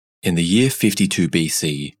In the year 52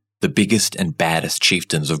 BC, the biggest and baddest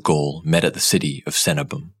chieftains of Gaul met at the city of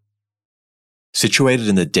Cenabum. Situated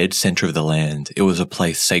in the dead centre of the land, it was a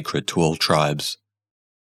place sacred to all tribes.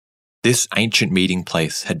 This ancient meeting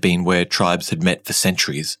place had been where tribes had met for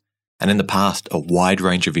centuries, and in the past a wide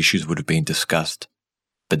range of issues would have been discussed.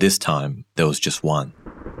 But this time, there was just one.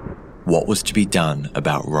 What was to be done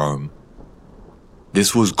about Rome?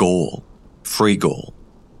 This was Gaul, free Gaul.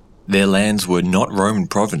 Their lands were not Roman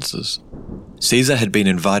provinces. Caesar had been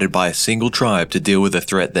invited by a single tribe to deal with a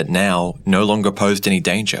threat that now no longer posed any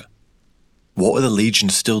danger. What were the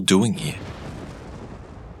legions still doing here?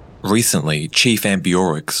 Recently, Chief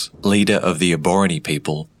Ambiorix, leader of the Eboroni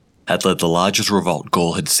people, had led the largest revolt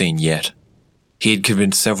Gaul had seen yet. He had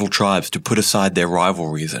convinced several tribes to put aside their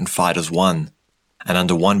rivalries and fight as one, and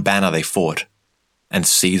under one banner they fought, and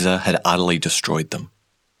Caesar had utterly destroyed them.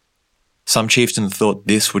 Some chieftains thought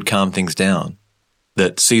this would calm things down,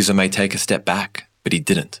 that Caesar may take a step back, but he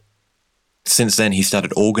didn't. Since then, he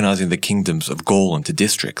started organising the kingdoms of Gaul into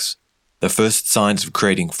districts, the first signs of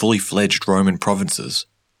creating fully fledged Roman provinces.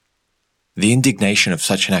 The indignation of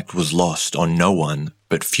such an act was lost on no one,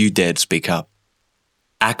 but few dared speak up.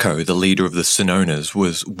 Acco, the leader of the Senones,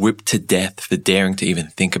 was whipped to death for daring to even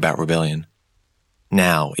think about rebellion.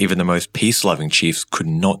 Now, even the most peace-loving chiefs could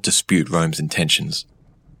not dispute Rome's intentions.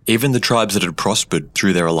 Even the tribes that had prospered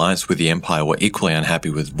through their alliance with the empire were equally unhappy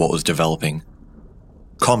with what was developing.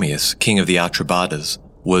 Commius, king of the Atrebates,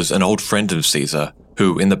 was an old friend of Caesar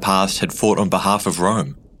who in the past had fought on behalf of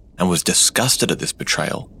Rome and was disgusted at this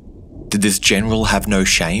betrayal. Did this general have no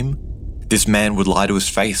shame? This man would lie to his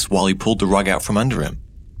face while he pulled the rug out from under him.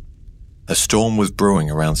 A storm was brewing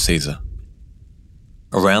around Caesar.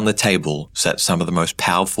 Around the table sat some of the most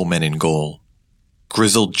powerful men in Gaul,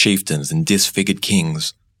 grizzled chieftains and disfigured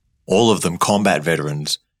kings, all of them combat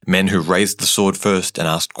veterans, men who raised the sword first and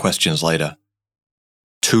asked questions later.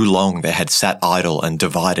 Too long they had sat idle and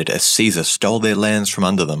divided as Caesar stole their lands from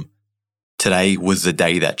under them. Today was the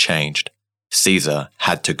day that changed. Caesar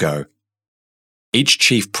had to go. Each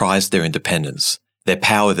chief prized their independence, their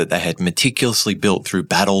power that they had meticulously built through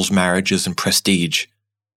battles, marriages, and prestige,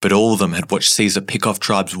 but all of them had watched Caesar pick off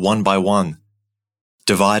tribes one by one.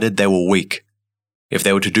 Divided, they were weak. If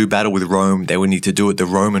they were to do battle with Rome, they would need to do it the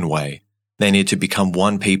Roman way. They needed to become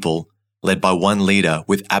one people, led by one leader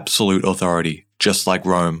with absolute authority, just like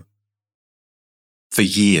Rome. For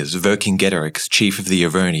years, Vercingetorix, chief of the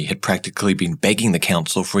Arverni, had practically been begging the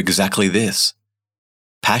council for exactly this.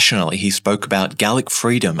 Passionately, he spoke about Gallic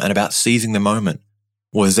freedom and about seizing the moment.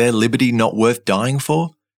 Was their liberty not worth dying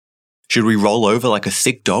for? Should we roll over like a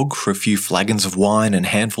sick dog for a few flagons of wine and a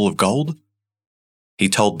handful of gold? He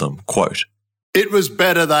told them, quote, "It was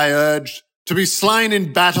better, they urged, to be slain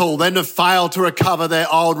in battle than to fail to recover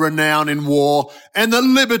their old renown in war and the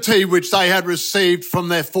liberty which they had received from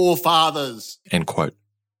their forefathers." End quote.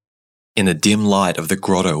 In the dim light of the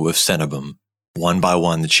grotto of Cenabum, one by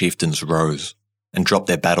one the chieftains rose and dropped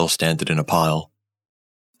their battle standard in a pile.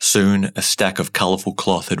 Soon a stack of colourful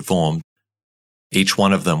cloth had formed. Each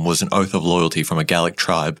one of them was an oath of loyalty from a Gallic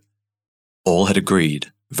tribe. All had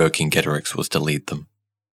agreed Vercingetorix was to lead them.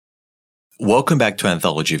 Welcome back to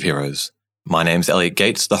Anthology of Heroes. My name's Elliot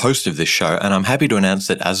Gates, the host of this show, and I'm happy to announce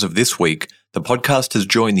that as of this week, the podcast has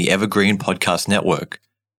joined the Evergreen Podcast Network.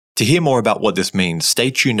 To hear more about what this means, stay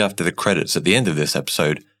tuned after the credits at the end of this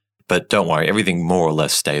episode, but don't worry, everything more or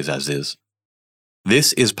less stays as is.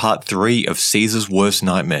 This is part 3 of Caesar's worst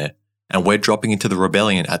nightmare, and we're dropping into the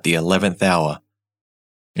rebellion at the 11th hour.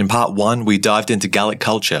 In part 1, we dived into Gallic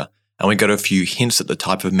culture, and we got a few hints at the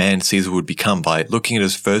type of man Caesar would become by looking at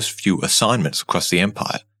his first few assignments across the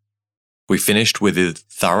empire. We finished with his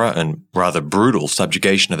thorough and rather brutal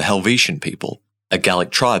subjugation of the Helvetian people, a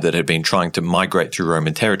Gallic tribe that had been trying to migrate through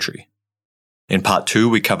Roman territory. In part 2,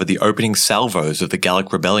 we covered the opening salvos of the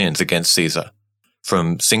Gallic rebellions against Caesar.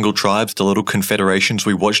 From single tribes to little confederations,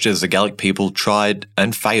 we watched as the Gallic people tried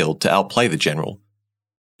and failed to outplay the general.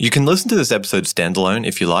 You can listen to this episode standalone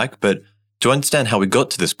if you like, but to understand how we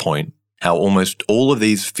got to this point, how almost all of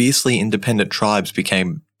these fiercely independent tribes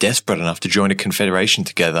became desperate enough to join a confederation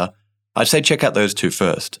together, I'd say check out those two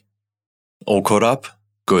first. All caught up?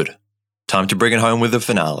 Good. Time to bring it home with the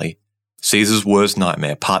finale. Caesar's Worst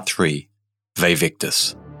Nightmare, Part 3, Vae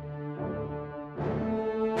Victis.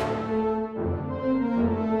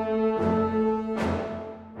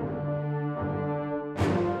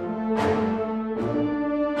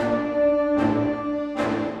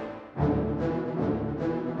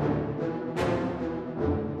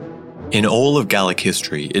 In all of Gallic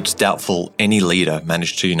history, it's doubtful any leader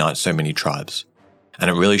managed to unite so many tribes, and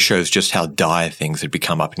it really shows just how dire things had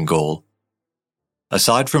become up in Gaul.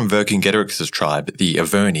 Aside from Vercingetorix's tribe, the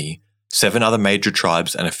Averni, 7 other major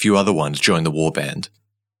tribes and a few other ones joined the warband.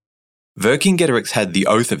 Vercingetorix had the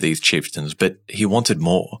oath of these chieftains, but he wanted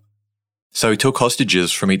more. So he took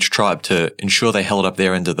hostages from each tribe to ensure they held up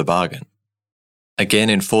their end of the bargain. Again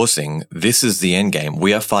enforcing, this is the endgame,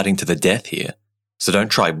 we are fighting to the death here, so don't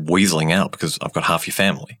try weaseling out because I've got half your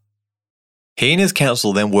family. He and his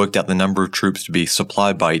council then worked out the number of troops to be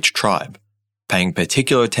supplied by each tribe, paying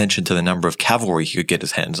particular attention to the number of cavalry he could get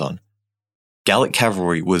his hands on. Gallic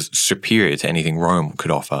cavalry was superior to anything Rome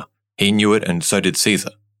could offer. He knew it, and so did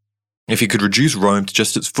Caesar. If he could reduce Rome to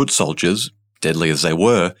just its foot soldiers, deadly as they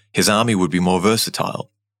were, his army would be more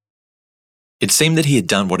versatile. It seemed that he had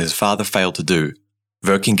done what his father failed to do.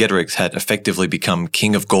 Vercingetorix had effectively become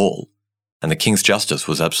king of Gaul, and the king's justice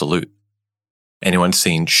was absolute. Anyone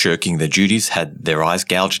seen shirking their duties had their eyes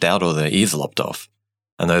gouged out or their ears lopped off,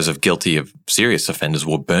 and those guilty of serious offenders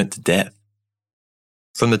were burnt to death.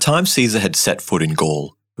 From the time Caesar had set foot in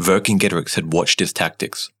Gaul, Vercingetorix had watched his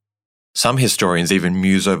tactics. Some historians even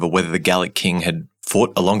muse over whether the Gallic king had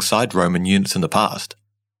fought alongside Roman units in the past.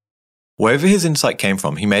 Wherever his insight came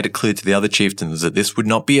from, he made it clear to the other chieftains that this would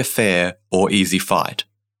not be a fair or easy fight.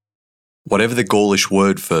 Whatever the Gaulish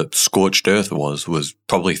word for scorched earth was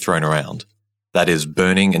probably thrown around. That is,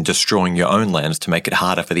 burning and destroying your own lands to make it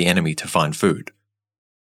harder for the enemy to find food.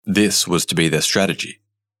 This was to be their strategy.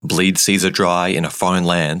 Bleed Caesar dry in a foreign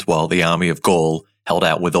land while the army of Gaul held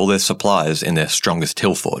out with all their supplies in their strongest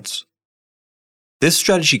hill forts. This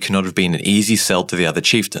strategy could not have been an easy sell to the other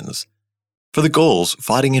chieftains. For the Gauls,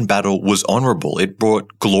 fighting in battle was honourable, it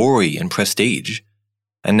brought glory and prestige.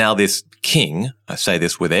 And now this king, I say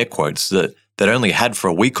this with air quotes, that only had for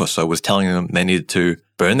a week or so was telling them they needed to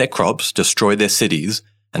burn their crops, destroy their cities,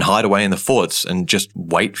 and hide away in the forts and just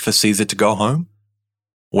wait for Caesar to go home?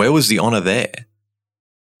 Where was the honour there?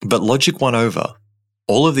 But logic won over.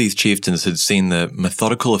 All of these chieftains had seen the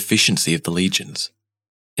methodical efficiency of the legions.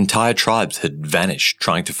 Entire tribes had vanished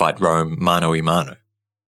trying to fight Rome mano a mano.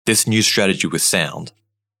 This new strategy was sound,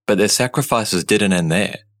 but their sacrifices didn't end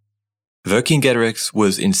there. Vercingetorix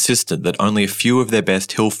was insistent that only a few of their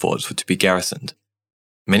best hill forts were to be garrisoned.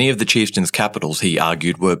 Many of the chieftains' capitals, he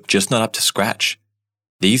argued, were just not up to scratch.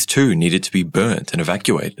 These too needed to be burnt and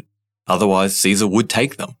evacuated, otherwise Caesar would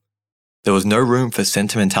take them. There was no room for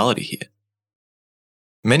sentimentality here.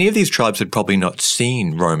 Many of these tribes had probably not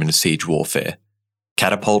seen Roman siege warfare.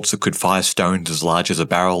 Catapults that could fire stones as large as a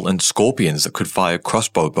barrel and scorpions that could fire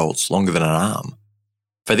crossbow bolts longer than an arm.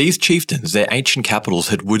 For these chieftains, their ancient capitals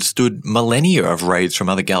had withstood millennia of raids from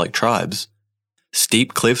other Gallic tribes.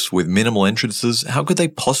 Steep cliffs with minimal entrances, how could they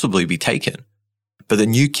possibly be taken? But the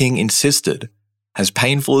new king insisted. As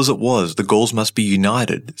painful as it was, the Gauls must be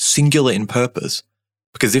united, singular in purpose,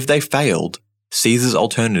 because if they failed, Caesar's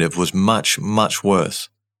alternative was much, much worse.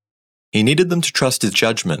 He needed them to trust his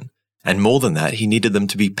judgment, and more than that, he needed them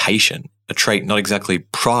to be patient, a trait not exactly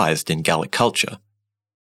prized in Gallic culture.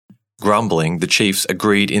 Grumbling, the chiefs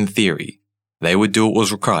agreed in theory. They would do what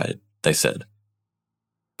was required, they said.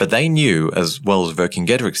 But they knew, as well as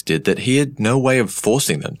Vercingetorix did, that he had no way of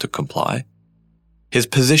forcing them to comply. His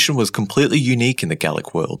position was completely unique in the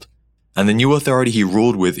Gallic world, and the new authority he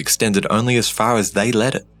ruled with extended only as far as they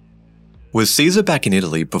let it. With Caesar back in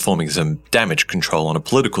Italy performing some damage control on a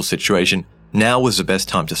political situation, now was the best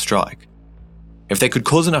time to strike. If they could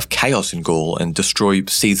cause enough chaos in Gaul and destroy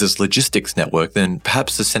Caesar's logistics network, then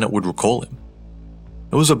perhaps the Senate would recall him.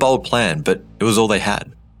 It was a bold plan, but it was all they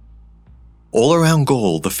had. All around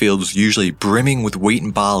Gaul, the fields usually brimming with wheat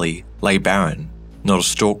and barley lay barren, not a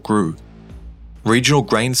stalk grew. Regional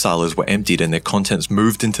grain silos were emptied and their contents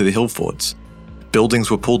moved into the hill forts.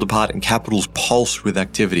 Buildings were pulled apart and capitals pulsed with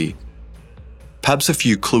activity. Perhaps a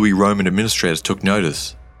few cluey Roman administrators took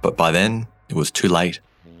notice, but by then, it was too late.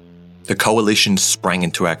 The coalition sprang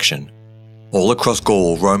into action. All across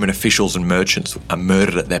Gaul, Roman officials and merchants are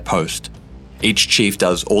murdered at their post. Each chief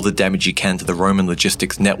does all the damage he can to the Roman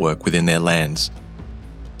logistics network within their lands.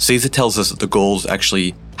 Caesar tells us that the Gauls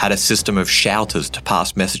actually had a system of shouters to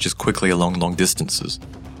pass messages quickly along long distances.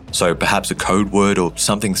 So perhaps a code word or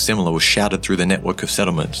something similar was shouted through the network of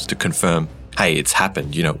settlements to confirm, hey, it's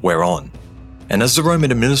happened, we're on. And as the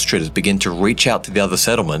Roman administrators begin to reach out to the other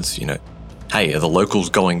settlements, hey, are the locals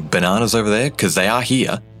going bananas over there? Because they are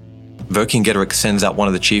here. Vercingetorix sends out one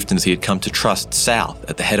of the chieftains he had come to trust south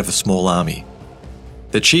at the head of a small army.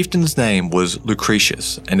 The chieftain's name was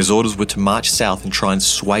Lucretius, and his orders were to march south and try and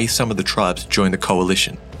sway some of the tribes to join the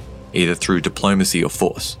coalition, either through diplomacy or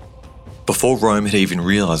force. Before Rome had even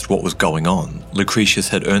realised what was going on, Lucretius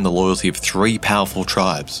had earned the loyalty of 3 powerful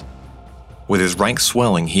tribes. With his ranks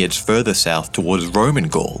swelling, he heads further south towards Roman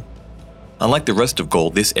Gaul. Unlike the rest of Gaul,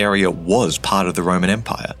 this area was part of the Roman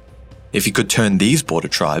Empire. If he could turn these border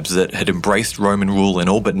tribes that had embraced Roman rule in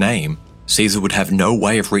all but name, Caesar would have no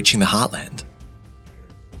way of reaching the heartland.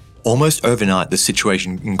 Almost overnight, the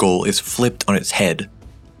situation in Gaul is flipped on its head.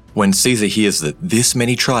 When Caesar hears that this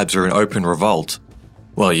many tribes are in open revolt,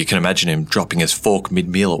 well, you can imagine him dropping his fork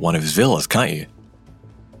mid-meal at one of his villas, can't you?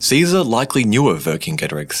 Caesar likely knew of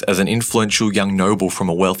Vercingetorix as an influential young noble from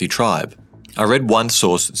a wealthy tribe. I read one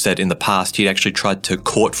source that said in the past he'd actually tried to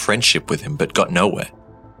court friendship with him but got nowhere.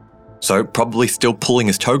 So, probably still pulling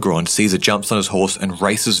his toga on, Caesar jumps on his horse and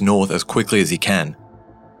races north as quickly as he can.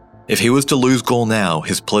 If he was to lose Gaul now,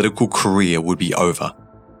 his political career would be over.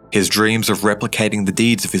 His dreams of replicating the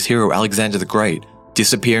deeds of his hero Alexander the Great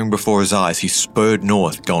disappearing before his eyes, he spurred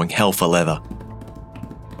north, going hell for leather.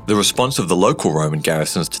 The response of the local Roman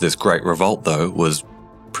garrisons to this great revolt, though, was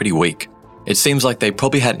pretty weak. It seems like they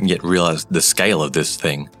probably hadn't yet realised the scale of this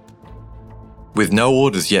thing. With no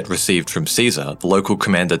orders yet received from Caesar, the local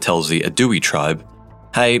commander tells the Aedui tribe,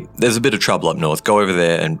 hey, there's a bit of trouble up north, go over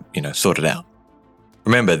there and, sort it out.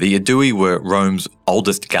 Remember, the Aedui were Rome's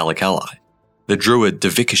oldest Gallic ally. The druid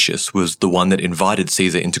Divicius was the one that invited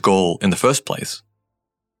Caesar into Gaul in the first place.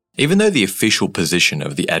 Even though the official position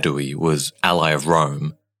of the Aedui was ally of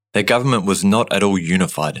Rome, their government was not at all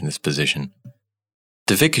unified in this position.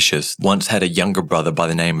 Divicius once had a younger brother by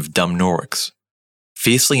the name of Dumnorix.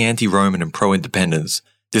 Fiercely anti-Roman and pro-independence,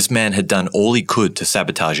 this man had done all he could to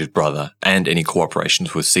sabotage his brother and any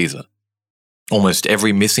cooperations with Caesar. Almost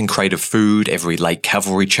every missing crate of food, every late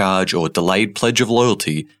cavalry charge, or delayed pledge of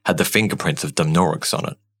loyalty had the fingerprints of Dumnorix on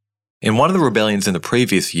it. In one of the rebellions in the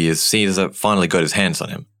previous years, Caesar finally got his hands on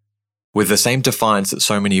him. With the same defiance that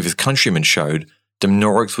so many of his countrymen showed,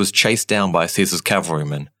 Dumnorix was chased down by Caesar's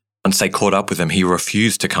cavalrymen. Once they caught up with him, he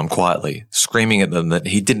refused to come quietly, screaming at them that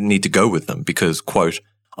he didn't need to go with them because, quote,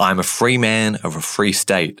 I am a free man of a free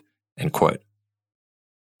state, end quote.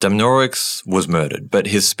 Dumnorix was murdered, but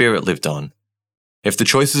his spirit lived on. If the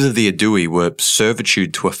choices of the Aedui were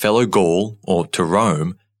servitude to a fellow Gaul or to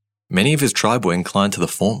Rome, many of his tribe were inclined to the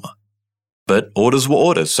former. But orders were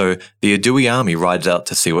orders, so the Aedui army rides out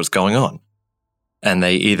to see what's going on. And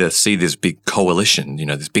they either see this big coalition,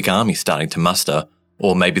 this big army starting to muster,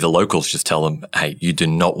 or maybe the locals just tell them, hey, you do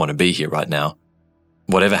not want to be here right now.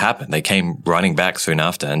 Whatever happened, they came running back soon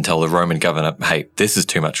after and tell the Roman governor, hey, this is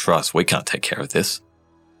too much for us, we can't take care of this.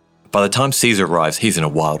 By the time Caesar arrives, he's in a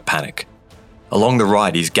wild panic. Along the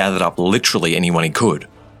ride, he's gathered up literally anyone he could.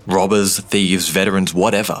 Robbers, thieves, veterans,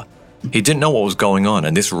 whatever. He didn't know what was going on,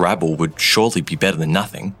 and this rabble would surely be better than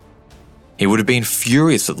nothing. He would have been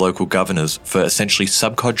furious at local governors for essentially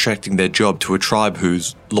subcontracting their job to a tribe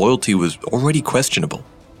whose loyalty was already questionable.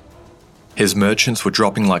 His merchants were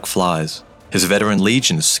dropping like flies, his veteran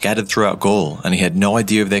legions scattered throughout Gaul, and he had no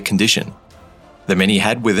idea of their condition. The men he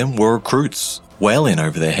had with him were recruits, well in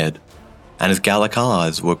over their head, and his Gallic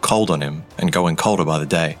allies were cold on him and going colder by the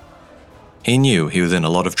day. He knew he was in a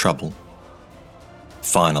lot of trouble.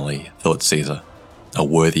 Finally, thought Caesar, a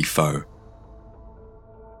worthy foe.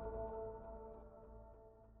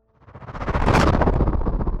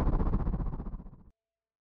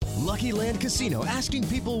 Lucky Land Casino, asking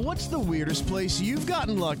people, what's the weirdest place you've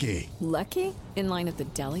gotten lucky? Lucky? In line at the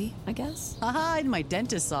deli, I guess? Aha, in my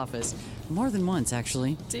dentist's office. More than once,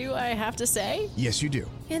 actually. Do I have to say? Yes, you do.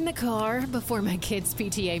 In the car before my kids'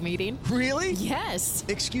 PTA meeting. Really? Yes.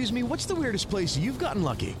 Excuse me, what's the weirdest place you've gotten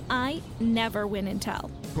lucky? I never win and tell.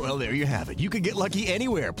 Well, there you have it. You can get lucky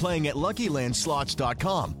anywhere, playing at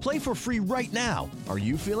LuckyLandSlots.com. Play for free right now. Are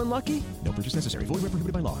you feeling lucky? No purchase necessary. Void where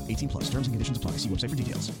prohibited by law. 18+. Terms and conditions apply. See website for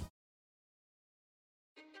details.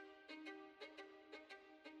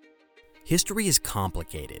 History is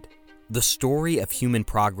complicated. The story of human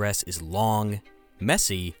progress is long,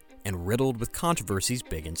 messy, and riddled with controversies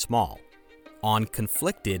big and small. On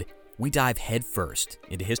Conflicted, we dive headfirst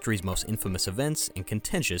into history's most infamous events and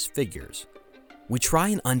contentious figures. We try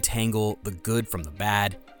and untangle the good from the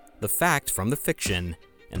bad, the fact from the fiction,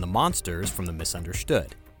 and the monsters from the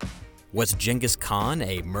misunderstood. Was Genghis Khan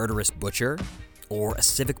a murderous butcher or a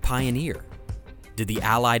civic pioneer? Did the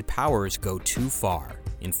Allied powers go too far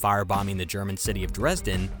in firebombing the German city of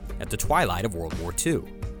Dresden at the twilight of World War II?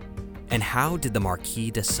 And how did the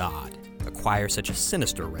Marquis de Sade acquire such a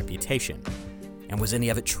sinister reputation? And was any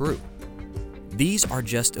of it true? These are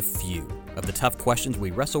just a few of the tough questions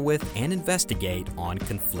we wrestle with and investigate on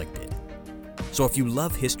Conflicted. So if you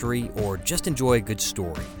love history or just enjoy a good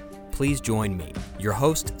story, please join me, your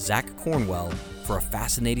host, Zach Cornwell, for a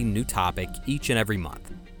fascinating new topic each and every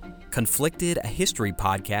month. Conflicted, a history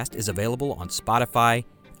podcast, is available on Spotify,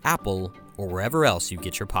 Apple, or wherever else you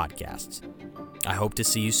get your podcasts. I hope to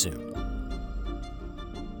see you soon.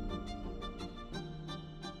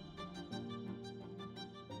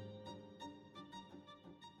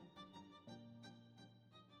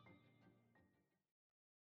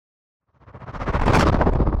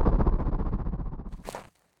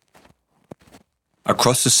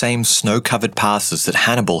 across the same snow-covered passes that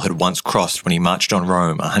Hannibal had once crossed when he marched on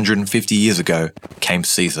Rome 150 years ago, came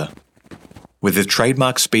Caesar. With his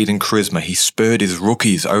trademark speed and charisma, he spurred his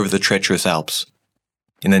rookies over the treacherous Alps.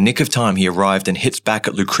 In the nick of time, he arrived and hits back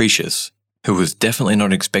at Lucretius, who was definitely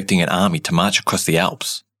not expecting an army to march across the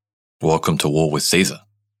Alps. Welcome to war with Caesar.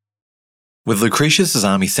 With Lucretius'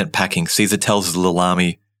 army sent packing, Caesar tells his little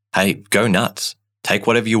army, hey, go nuts. Take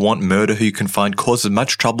whatever you want, murder who you can find, cause as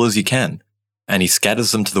much trouble as you can. And he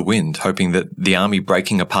scatters them to the wind, hoping that the army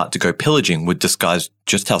breaking apart to go pillaging would disguise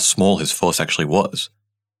just how small his force actually was.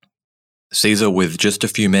 Caesar, with just a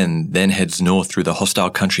few men, then heads north through the hostile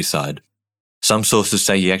countryside. Some sources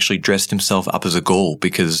say he actually dressed himself up as a Gaul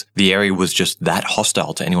because the area was just that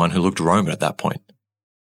hostile to anyone who looked Roman at that point.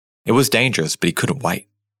 It was dangerous, but he couldn't wait.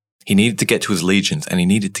 He needed to get to his legions, and he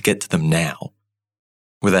needed to get to them now.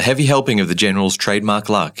 With a heavy helping of the general's trademark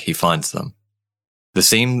luck, he finds them. The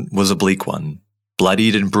scene was a bleak one.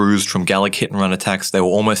 Bloodied and bruised from Gallic hit-and-run attacks, they were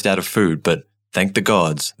almost out of food, but thank the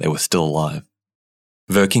gods, they were still alive.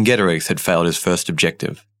 Vercingetorix had failed his first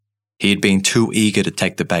objective. He had been too eager to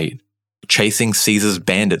take the bait, chasing Caesar's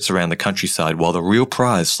bandits around the countryside while the real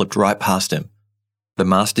prize slipped right past him. The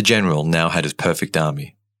master general now had his perfect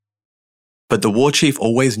army. But the war chief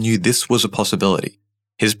always knew this was a possibility.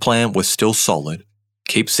 His plan was still solid.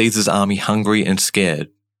 Keep Caesar's army hungry and scared.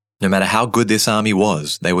 No matter how good this army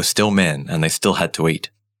was, they were still men and they still had to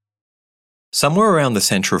eat. Somewhere around the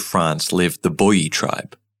centre of France lived the Boii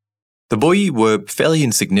tribe. The Boii were fairly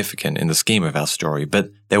insignificant in the scheme of our story,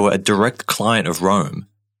 but they were a direct client of Rome.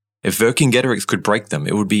 If Vercingetorix could break them,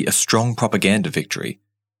 it would be a strong propaganda victory.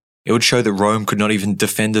 It would show that Rome could not even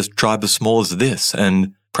defend a tribe as small as this,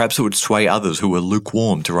 and perhaps it would sway others who were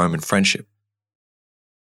lukewarm to Roman friendship.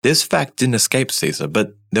 This fact didn't escape Caesar,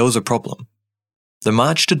 but there was a problem. The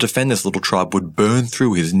march to defend this little tribe would burn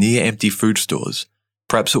through his near-empty food stores.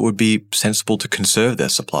 Perhaps it would be sensible to conserve their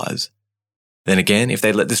supplies. Then again, if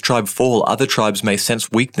they let this tribe fall, other tribes may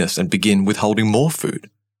sense weakness and begin withholding more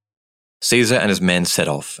food. Caesar and his men set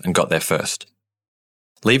off and got there first.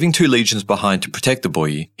 Leaving 2 legions behind to protect the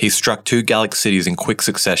Boii, he struck 2 Gallic cities in quick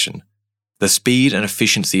succession. The speed and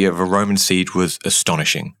efficiency of a Roman siege was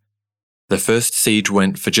astonishing. The first siege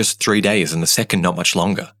went for just 3 days and the second not much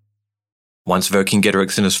longer. Once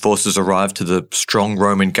Vercingetorix and his forces arrived to the strong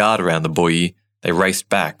Roman guard around the Boii, they raced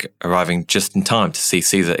back, arriving just in time to see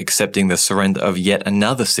Caesar accepting the surrender of yet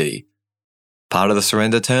another city. Part of the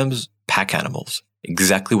surrender terms? Pack animals.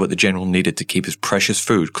 Exactly what the general needed to keep his precious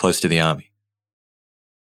food close to the army.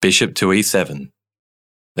 Bishop to E7.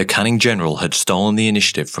 The cunning general had stolen the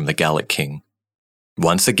initiative from the Gallic king.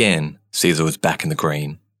 Once again, Caesar was back in the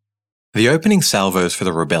green. The opening salvos for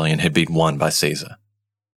the rebellion had been won by Caesar.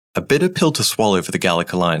 A bitter pill to swallow for the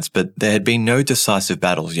Gallic alliance, but there had been no decisive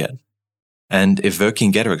battles yet. And if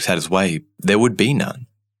Vercingetorix had his way, there would be none.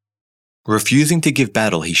 Refusing to give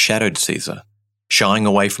battle, he shadowed Caesar. Shying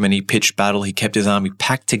away from any pitched battle, he kept his army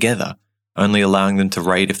packed together, only allowing them to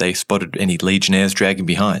raid if they spotted any legionnaires dragging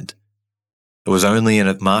behind. It was only in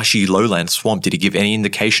a marshy lowland swamp did he give any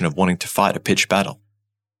indication of wanting to fight a pitched battle.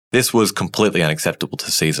 This was completely unacceptable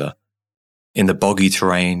to Caesar. In the boggy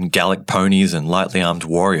terrain, Gallic ponies and lightly armed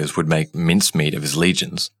warriors would make mincemeat of his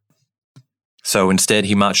legions. So instead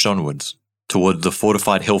he marched onwards, toward the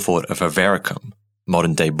fortified hill fort of Avaricum,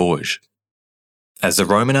 modern-day Bourges. As the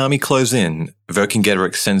Roman army closed in,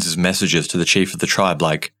 Vercingetorix sends his messages to the chief of the tribe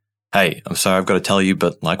like, hey, I'm sorry I've got to tell you,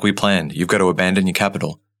 but like we planned, you've got to abandon your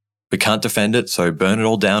capital. We can't defend it, so burn it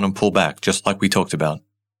all down and pull back, just like we talked about.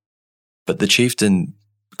 But the chieftain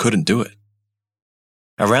couldn't do it.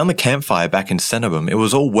 Around the campfire back in Cenabum, it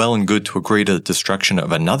was all well and good to agree to the destruction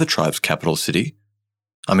of another tribe's capital city.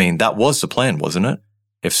 I mean, that was the plan, wasn't it?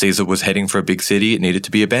 If Caesar was heading for a big city, it needed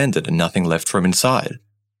to be abandoned and nothing left from inside.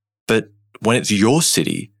 But when it's your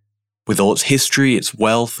city, with all its history, its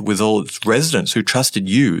wealth, with all its residents who trusted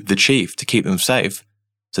you, the chief, to keep them safe,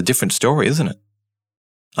 it's a different story, isn't it?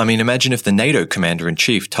 I mean, imagine if the NATO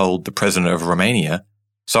commander-in-chief told the president of Romania,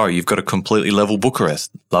 sorry, you've got to completely level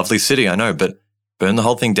Bucharest. Lovely city, I know, but burn the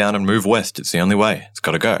whole thing down and move west. It's the only way. It's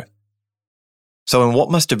got to go. So in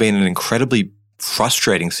what must have been an incredibly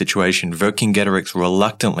frustrating situation, Vercingetorix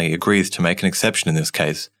reluctantly agrees to make an exception in this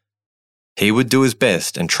case. He would do his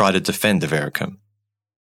best and try to defend Avaricum.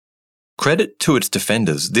 Credit to its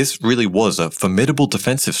defenders, this really was a formidable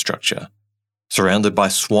defensive structure. Surrounded by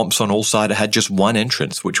swamps on all sides, it had just one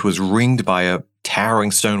entrance, which was ringed by a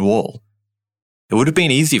towering stone wall. It would have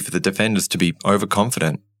been easy for the defenders to be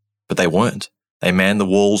overconfident, but they weren't. They manned the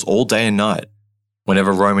walls all day and night.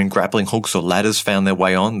 Whenever Roman grappling hooks or ladders found their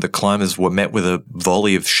way on, the climbers were met with a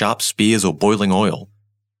volley of sharp spears or boiling oil.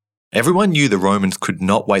 Everyone knew the Romans could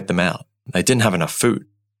not wait them out. They didn't have enough food.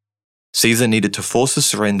 Caesar needed to force a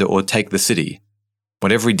surrender or take the city.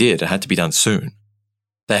 Whatever he did, it had to be done soon.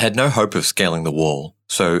 They had no hope of scaling the wall,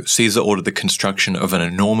 so Caesar ordered the construction of an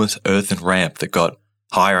enormous earthen ramp that got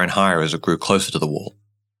higher and higher as it grew closer to the wall.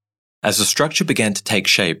 As the structure began to take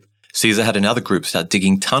shape, Caesar had another group start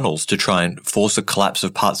digging tunnels to try and force a collapse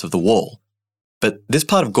of parts of the wall. But this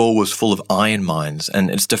part of Gaul was full of iron mines, and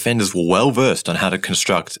its defenders were well versed on how to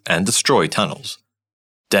construct and destroy tunnels.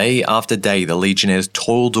 Day after day, the legionnaires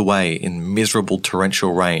toiled away in miserable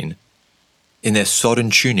torrential rain. In their sodden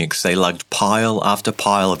tunics, they lugged pile after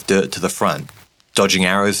pile of dirt to the front, dodging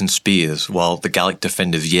arrows and spears, while the Gallic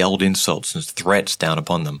defenders yelled insults and threats down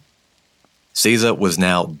upon them. Caesar was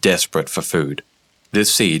now desperate for food.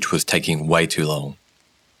 This siege was taking way too long.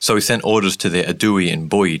 So he sent orders to the Aedui and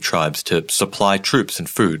Boii tribes to supply troops and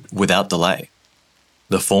food without delay.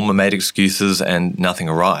 The former made excuses and nothing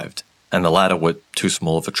arrived, and the latter were too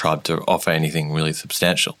small of a tribe to offer anything really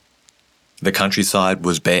substantial. The countryside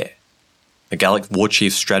was bare. The Gallic war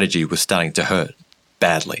chief's strategy was starting to hurt,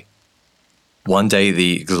 badly. One day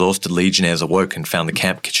the exhausted legionnaires awoke and found the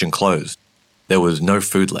camp kitchen closed. There was no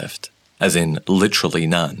food left, as in literally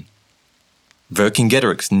none.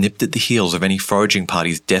 Vercingetorix nipped at the heels of any foraging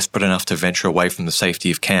parties desperate enough to venture away from the safety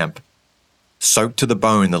of camp. Soaked to the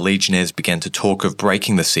bone, the legionnaires began to talk of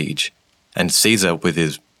breaking the siege, and Caesar, with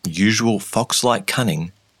his usual fox-like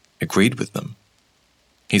cunning, agreed with them.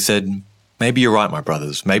 He said, "Maybe you're right, my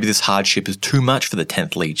brothers. Maybe this hardship is too much for the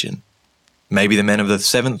 10th Legion. Maybe the men of the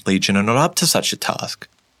 7th Legion are not up to such a task.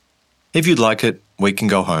 If you'd like it, we can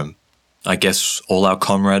go home. I guess all our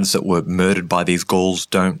comrades that were murdered by these Gauls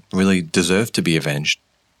don't really deserve to be avenged.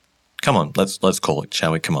 Come on, let's call it,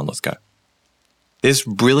 shall we? Come on, let's go." This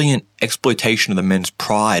brilliant exploitation of the men's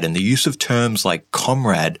pride and the use of terms like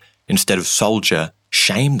comrade instead of soldier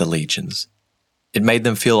shamed the legions. It made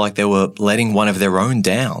them feel like they were letting one of their own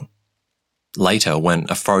down. Later, when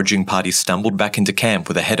a foraging party stumbled back into camp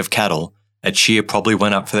with a head of cattle, a cheer probably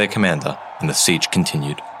went up for their commander, and the siege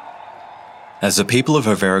continued. As the people of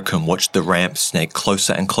Avaricum watched the ramp snake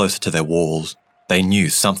closer and closer to their walls, they knew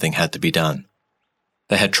something had to be done.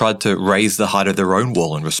 They had tried to raise the height of their own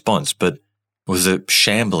wall in response, but it was a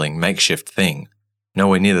shambling makeshift thing,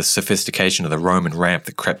 nowhere near the sophistication of the Roman ramp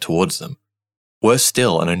that crept towards them. Worse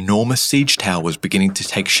still, an enormous siege tower was beginning to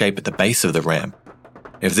take shape at the base of the ramp.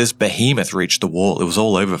 If this behemoth reached the wall, it was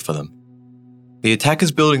all over for them. The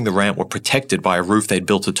attackers building the ramp were protected by a roof they'd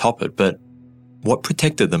built atop it, but what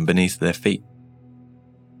protected them beneath their feet?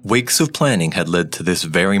 Weeks of planning had led to this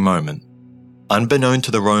very moment. Unbeknown to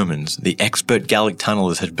the Romans, the expert Gallic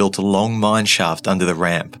tunnelers had built a long mine shaft under the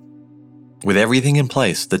ramp. With everything in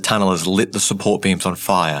place, the tunnelers lit the support beams on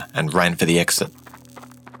fire and ran for the exit.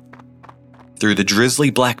 Through the drizzly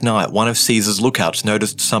black night, one of Caesar's lookouts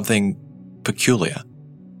noticed something peculiar.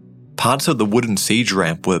 Parts of the wooden siege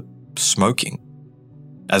ramp were smoking.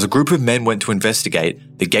 As a group of men went to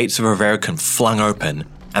investigate, the gates of Avaricum flung open,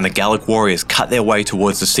 and the Gallic warriors cut their way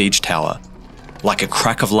towards the siege tower. Like a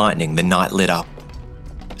crack of lightning, the night lit up.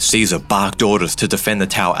 Caesar barked orders to defend the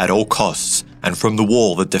tower at all costs, and from the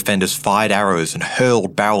wall the defenders fired arrows and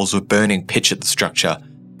hurled barrels of burning pitch at the structure,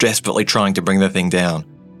 desperately trying to bring the thing down.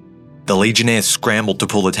 The legionnaires scrambled to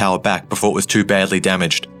pull the tower back before it was too badly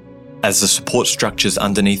damaged. As the support structures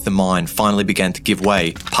underneath the mine finally began to give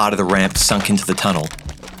way, part of the ramp sunk into the tunnel,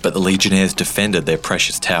 but the legionnaires defended their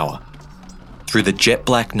precious tower. Through the jet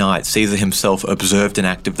black night, Caesar himself observed an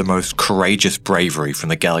act of the most courageous bravery from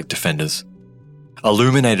the Gallic defenders.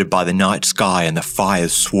 Illuminated by the night sky and the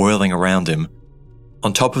fires swirling around him,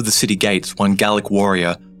 on top of the city gates, one Gallic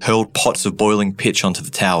warrior hurled pots of boiling pitch onto the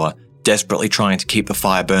tower, desperately trying to keep the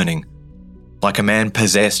fire burning. Like a man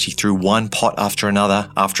possessed, he threw one pot after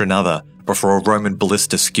another, before a Roman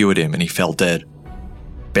ballista skewered him and he fell dead.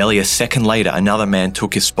 Barely a second later, another man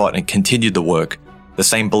took his spot and continued the work. The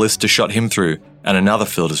same ballista shot him through, and another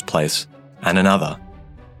filled his place, and another.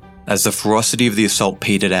 As the ferocity of the assault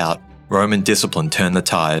petered out, Roman discipline turned the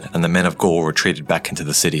tide, and the men of Gaul retreated back into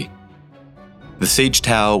the city. The siege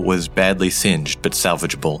tower was badly singed but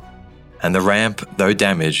salvageable, and the ramp, though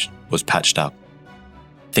damaged, was patched up.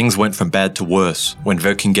 Things went from bad to worse when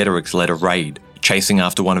Vercingetorix led a raid, chasing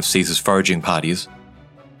after one of Caesar's foraging parties.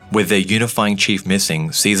 With their unifying chief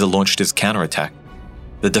missing, Caesar launched his counterattack.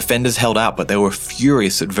 The defenders held out, but they were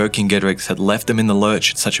furious that Vercingetorix had left them in the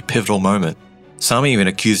lurch at such a pivotal moment. Some even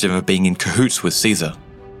accused him of being in cahoots with Caesar.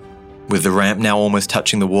 With the ramp now almost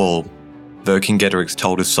touching the wall, Vercingetorix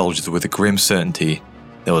told his soldiers with a grim certainty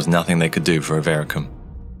there was nothing they could do for Avaricum.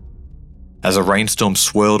 As a rainstorm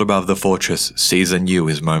swirled above the fortress, Caesar knew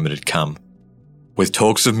his moment had come. With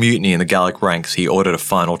talks of mutiny in the Gallic ranks, he ordered a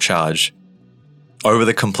final charge. Over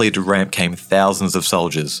the completed ramp came thousands of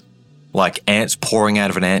soldiers. Like ants pouring out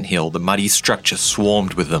of an anthill, the muddy structure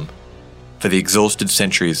swarmed with them. For the exhausted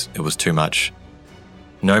sentries, it was too much.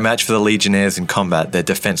 No match for the legionnaires in combat, their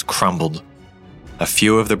defence crumbled. A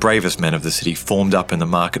few of the bravest men of the city formed up in the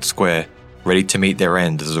market square, ready to meet their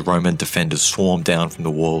end as the Roman defenders swarmed down from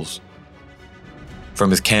the walls.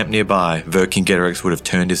 From his camp nearby, Vercingetorix would have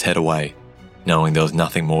turned his head away, knowing there was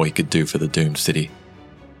nothing more he could do for the doomed city.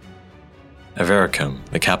 Avaricum,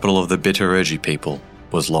 the capital of the Bitterurgi people,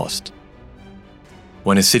 was lost.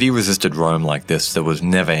 When a city resisted Rome like this, there was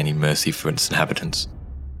never any mercy for its inhabitants.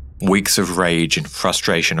 Weeks of rage and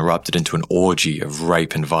frustration erupted into an orgy of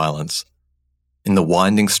rape and violence. In the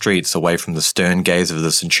winding streets away from the stern gaze of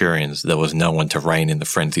the centurions, there was no one to rein in the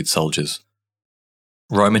frenzied soldiers.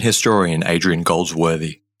 Roman historian Adrian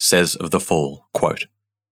Goldsworthy says of the fall, quote,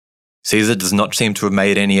 "Caesar does not seem to have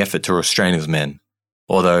made any effort to restrain his men,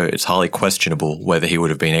 although it's highly questionable whether he would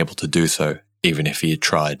have been able to do so even if he had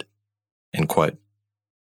tried." End quote.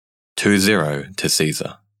 2-0 to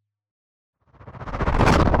Caesar.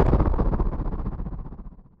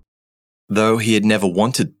 Though he had never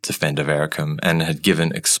wanted to defend Avaricum and had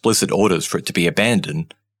given explicit orders for it to be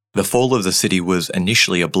abandoned, the fall of the city was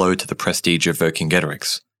initially a blow to the prestige of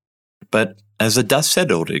Vercingetorix. But as the dust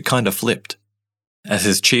settled, it kind of flipped. As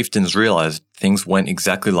his chieftains realised, things went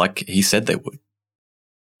exactly like he said they would.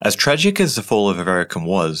 As tragic as the fall of Avaricum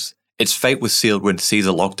was, its fate was sealed when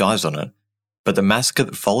Caesar locked eyes on it, but the massacre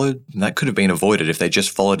that followed, that could have been avoided if they just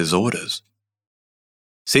followed his orders.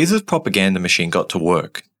 Caesar's propaganda machine got to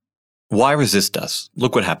work. Why resist us?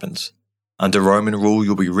 Look what happens. Under Roman rule,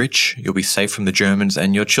 you'll be rich, you'll be safe from the Germans,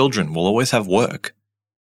 and your children will always have work.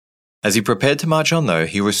 As he prepared to march on, though,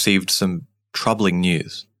 he received some troubling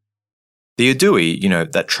news. The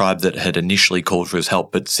Aedui, that tribe that had initially called for his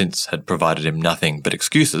help but since had provided him nothing but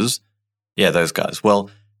excuses, yeah, those guys, well,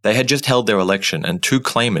 they had just held their election and two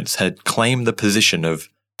claimants had claimed the position of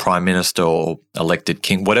prime minister or elected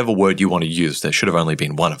king, whatever word you want to use, there should have only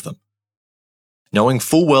been one of them. Knowing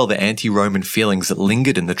full well the anti-Roman feelings that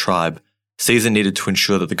lingered in the tribe, Caesar needed to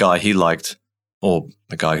ensure that the guy he liked, or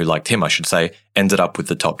the guy who liked him, I should say, ended up with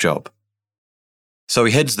the top job. So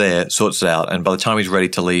he heads there, sorts it out, and by the time he's ready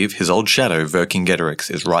to leave, his old shadow, Vercingetorix,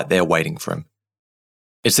 is right there waiting for him.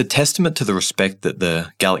 It's a testament to the respect that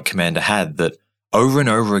the Gallic commander had that over and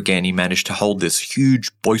over again he managed to hold this huge,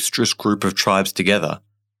 boisterous group of tribes together.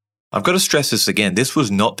 I've got to stress this again, this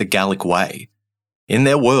was not the Gallic way. In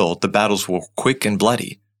their world, the battles were quick and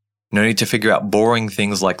bloody. No need to figure out boring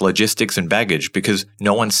things like logistics and baggage because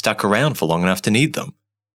no one stuck around for long enough to need them.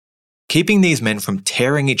 Keeping these men from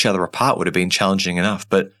tearing each other apart would have been challenging enough,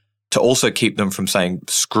 but to also keep them from saying,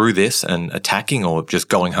 screw this, and attacking or just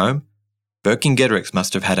going home, Vercingetorix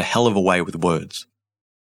must have had a hell of a way with words.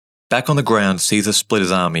 Back on the ground, Caesar split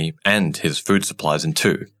his army and his food supplies in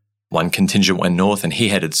two. One contingent went north and he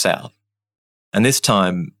headed south. And this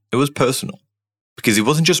time, it was personal. Because he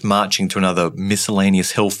wasn't just marching to another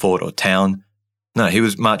miscellaneous hill fort or town. No, he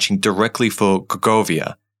was marching directly for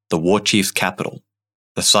Gergovia, the war chief's capital,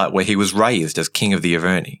 the site where he was raised as king of the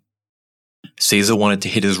Arverni. Caesar wanted to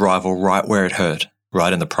hit his rival right where it hurt,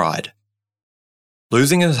 right in the pride.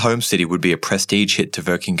 Losing his home city would be a prestige hit to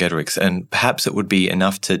Vercingetorix, and perhaps it would be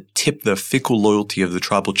enough to tip the fickle loyalty of the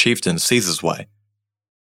tribal chieftains Caesar's way.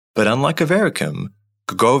 But unlike Avaricum,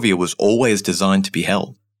 Gergovia was always designed to be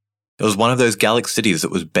held. It was one of those Gallic cities that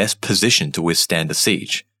was best positioned to withstand a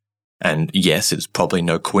siege. And yes, it's probably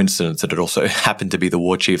no coincidence that it also happened to be the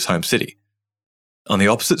war chief's home city. On the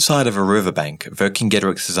opposite side of a riverbank,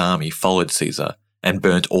 Vercingetorix's army followed Caesar and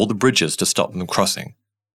burnt all the bridges to stop them crossing.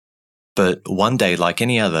 But one day, like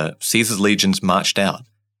any other, Caesar's legions marched out,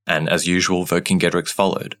 and as usual, Vercingetorix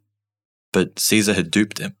followed. But Caesar had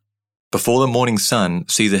duped him. Before the morning sun,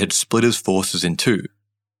 Caesar had split his forces in two.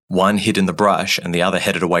 One hid in the brush and the other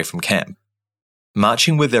headed away from camp.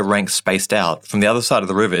 Marching with their ranks spaced out, from the other side of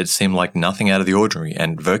the river it seemed like nothing out of the ordinary,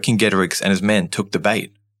 and Vercingetorix and his men took the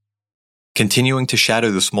bait. Continuing to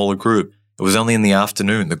shadow the smaller group, it was only in the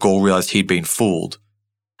afternoon that Gaul realised he'd been fooled.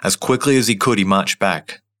 As quickly as he could, he marched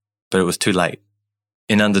back, but it was too late.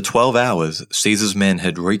 In under 12 hours, Caesar's men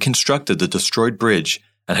had reconstructed the destroyed bridge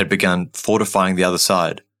and had begun fortifying the other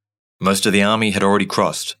side. Most of the army had already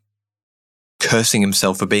crossed. Cursing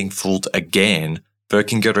himself for being fooled again,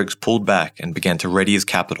 Vercingetorix pulled back and began to ready his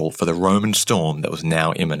capital for the Roman storm that was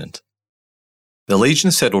now imminent. The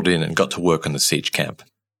legion settled in and got to work on the siege camp.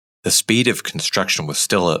 The speed of construction was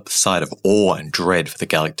still a sight of awe and dread for the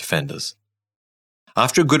Gallic defenders.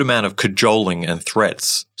 After a good amount of cajoling and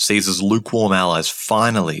threats, Caesar's lukewarm allies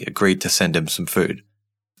finally agreed to send him some food.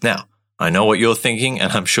 Now, I know what you're thinking,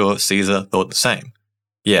 and I'm sure Caesar thought the same.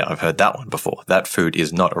 Yeah, I've heard that one before. That food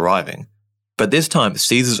is not arriving. But this time,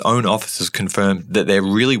 Caesar's own officers confirmed that there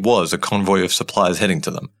really was a convoy of supplies heading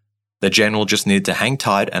to them. The general just needed to hang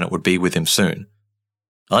tight and it would be with him soon.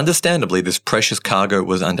 Understandably, this precious cargo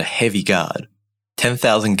was under heavy guard.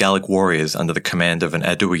 10,000 Gallic warriors under the command of an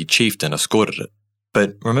Aedui chieftain escorted it.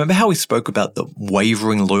 But remember how we spoke about the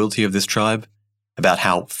wavering loyalty of this tribe? About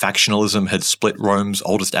how factionalism had split Rome's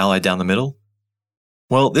oldest ally down the middle?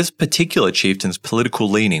 Well, this particular chieftain's political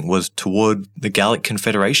leaning was toward the Gallic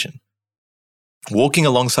Confederation. Walking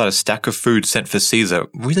alongside a stack of food sent for Caesar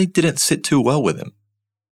really didn't sit too well with him.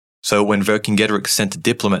 So when Vercingetorix sent a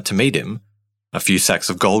diplomat to meet him, a few sacks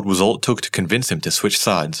of gold was all it took to convince him to switch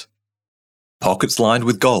sides. Pockets lined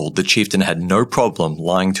with gold, the chieftain had no problem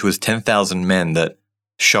lying to his 10,000 men that,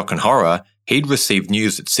 shock and horror, he'd received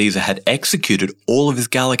news that Caesar had executed all of his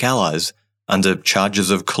Gallic allies under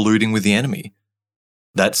charges of colluding with the enemy.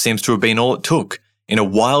 That seems to have been all it took. In a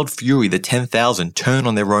wild fury, the 10,000 turn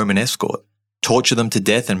on their Roman escort, torture them to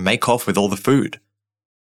death and make off with all the food.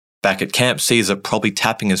 Back at camp, Caesar probably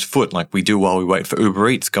tapping his foot like we do while we wait for Uber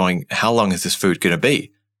Eats, going, how long is this food going to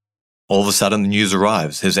be? All of a sudden, the news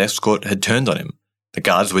arrives. His escort had turned on him. The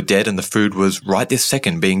guards were dead and the food was right this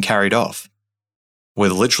second being carried off.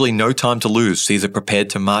 With literally no time to lose, Caesar prepared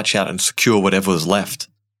to march out and secure whatever was left.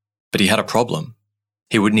 But he had a problem.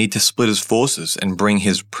 He would need to split his forces and bring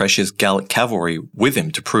his precious Gallic cavalry with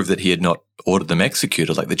him to prove that he had not ordered them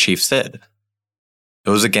executed like the chief said. It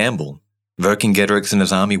was a gamble. Vercingetorix and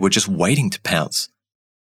his army were just waiting to pounce.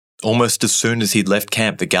 Almost as soon as he'd left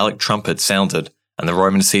camp, the Gallic trumpet sounded and the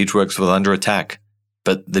Roman siege works were under attack.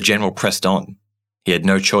 But the general pressed on. He had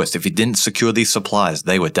no choice. If he didn't secure these supplies,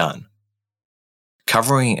 they were done.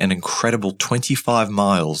 Covering an incredible 25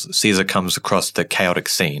 miles, Caesar comes across the chaotic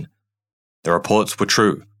scene. The reports were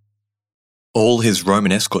true. All his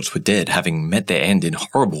Roman escorts were dead, having met their end in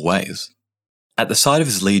horrible ways. At the sight of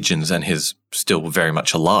his legions and his still very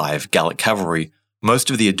much alive Gallic cavalry, most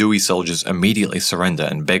of the Aedui soldiers immediately surrender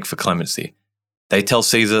and beg for clemency. They tell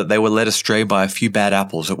Caesar they were led astray by a few bad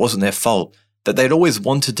apples, it wasn't their fault, that they'd always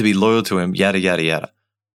wanted to be loyal to him, yada yada yada.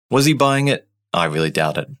 Was he buying it? I really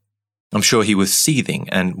doubt it. I'm sure he was seething,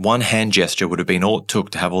 and one hand gesture would have been all it took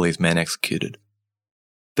to have all these men executed.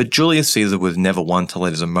 But Julius Caesar was never one to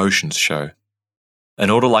let his emotions show. An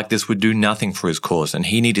order like this would do nothing for his cause, and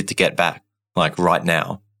he needed to get back, like right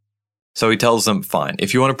now. So he tells them, fine,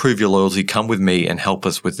 if you want to prove your loyalty, come with me and help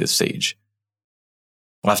us with this siege.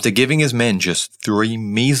 After giving his men just 3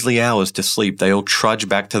 measly hours to sleep, they all trudge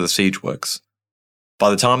back to the siege works. By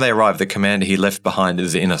the time they arrive, the commander he left behind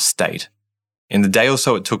is in a state. In the day or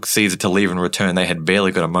so it took Caesar to leave and return, they had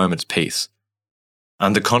barely got a moment's peace.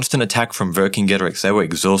 Under constant attack from Vercingetorix, they were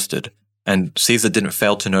exhausted, and Caesar didn't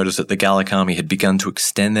fail to notice that the Gallic army had begun to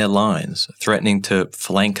extend their lines, threatening to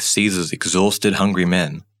flank Caesar's exhausted, hungry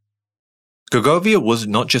men. Gergovia was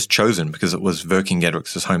not just chosen because it was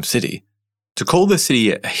Vercingetorix's home city. To call the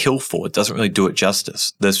city a hill fort doesn't really do it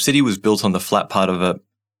justice. The city was built on the flat part of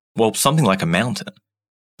something like a mountain.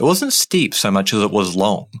 It wasn't steep so much as it was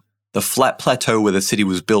long. The flat plateau where the city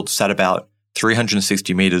was built sat about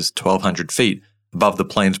 360 meters, 1,200 feet, above the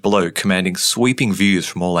plains below, commanding sweeping views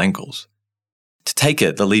from all angles. To take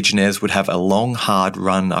it, the legionnaires would have a long, hard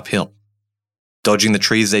run uphill. Dodging the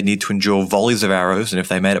trees, they'd need to endure volleys of arrows, and if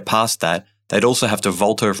they made it past that, they'd also have to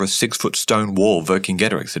vault over a 6-foot stone wall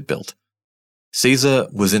Vercingetorix had built. Caesar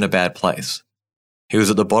was in a bad place. He was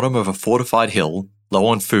at the bottom of a fortified hill, low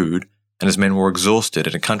on food, and his men were exhausted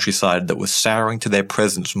in a countryside that was souring to their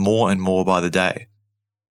presence more and more by the day.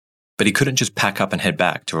 But he couldn't just pack up and head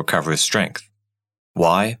back to recover his strength.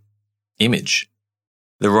 Why? Image.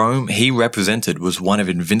 The Rome he represented was one of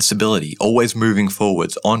invincibility, always moving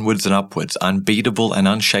forwards, onwards and upwards, unbeatable and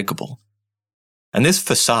unshakable. And this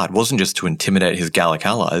facade wasn't just to intimidate his Gallic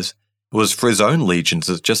allies, it was for his own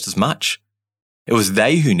legions just as much. It was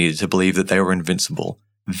they who needed to believe that they were invincible.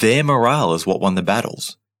 Their morale is what won the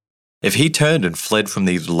battles. If he turned and fled from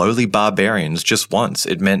these lowly barbarians just once,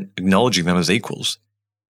 it meant acknowledging them as equals.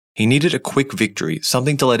 He needed a quick victory,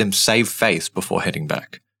 something to let him save face before heading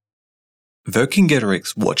back.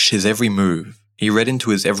 Vercingetorix watched his every move. He read into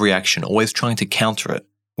his every action, always trying to counter it,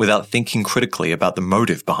 without thinking critically about the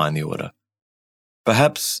motive behind the order.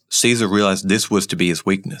 Perhaps Caesar realized this was to be his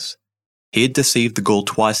weakness. He had deceived the Gaul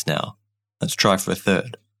twice now. Let's try for a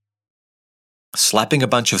third. Slapping a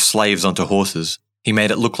bunch of slaves onto horses, he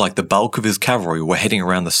made it look like the bulk of his cavalry were heading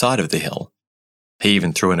around the side of the hill. He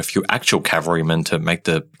even threw in a few actual cavalrymen to make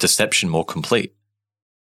the deception more complete.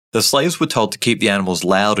 The slaves were told to keep the animals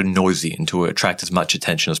loud and noisy and to attract as much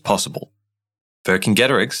attention as possible.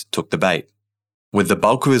 Vercingetorix took the bait. With the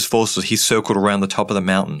bulk of his forces, he circled around the top of the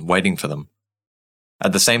mountain, waiting for them.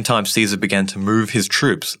 At the same time, Caesar began to move his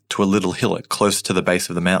troops to a little hillock closer to the base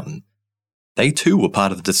of the mountain. They too were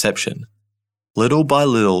part of the deception. Little by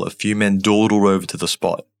little, a few men dawdled over to the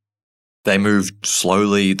spot. They moved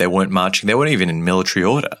slowly, they weren't marching, they weren't even in military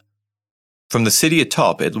order. From the city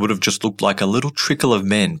atop, it would have just looked like a little trickle of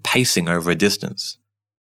men pacing over a distance.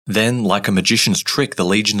 Then, like a magician's trick, the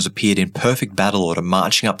legions appeared in perfect battle order,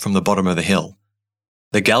 marching up from the bottom of the hill.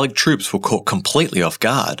 The Gallic troops were caught completely off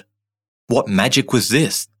guard. What magic was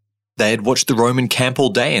this? They had watched the Roman camp all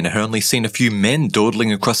day and had only seen a few men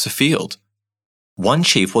dawdling across the field. One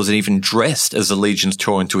chief wasn't even dressed as the legions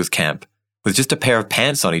tore into his camp. With just a pair of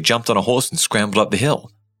pants on, he jumped on a horse and scrambled up the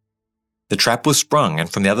hill. The trap was sprung, and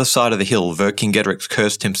from the other side of the hill, Vercingetorix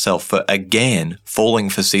cursed himself for again falling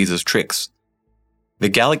for Caesar's tricks. The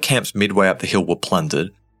Gallic camps midway up the hill were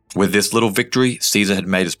plundered. With this little victory, Caesar had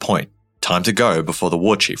made his point. Time to go before the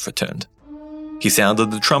war chief returned. He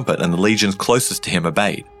sounded the trumpet and the legions closest to him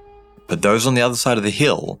obeyed. But those on the other side of the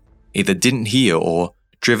hill either didn't hear or,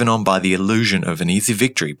 driven on by the illusion of an easy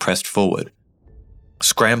victory, pressed forward.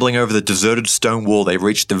 Scrambling over the deserted stone wall, they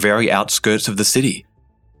reached the very outskirts of the city.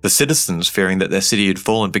 The citizens, fearing that their city had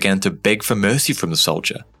fallen, began to beg for mercy from the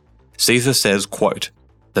soldier. Caesar says, quote,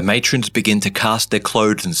 "The matrons begin to cast their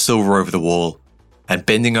clothes in silver over the wall, and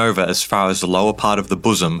bending over as far as the lower part of the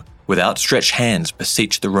bosom, with outstretched hands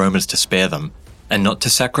beseech the Romans to spare them, and not to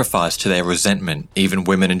sacrifice to their resentment even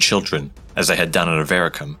women and children, as they had done at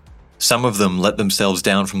Avaricum. Some of them let themselves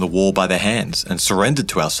down from the wall by their hands and surrendered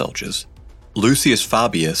to our soldiers. Lucius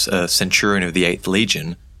Fabius, a centurion of the 8th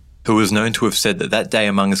Legion, who was known to have said that day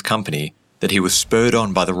among his company that he was spurred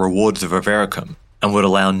on by the rewards of Avaricum and would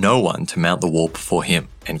allow no one to mount the wall before him."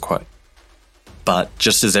 End quote. But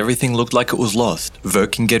just as everything looked like it was lost,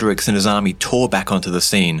 Vercingetorix and his army tore back onto the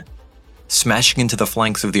scene. Smashing into the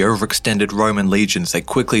flanks of the overextended Roman legions, they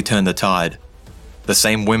quickly turned the tide. The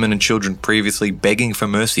same women and children previously begging for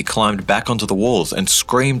mercy climbed back onto the walls and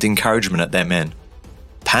screamed encouragement at their men.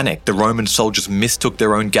 Panicked, the Roman soldiers mistook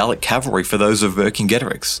their own Gallic cavalry for those of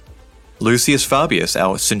Vercingetorix. Lucius Fabius,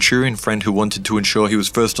 our centurion friend who wanted to ensure he was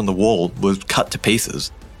first on the wall, was cut to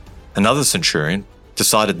pieces. Another centurion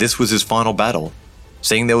decided this was his final battle.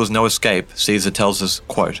 Seeing there was no escape, Caesar tells us,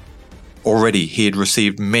 quote, "Already he had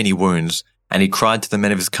received many wounds, and he cried to the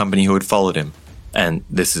men of his company who had followed him," and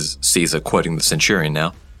this is Caesar quoting the centurion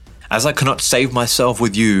now, "As I cannot save myself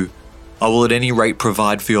with you, I will at any rate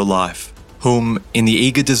provide for your life, whom in the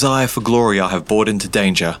eager desire for glory I have brought into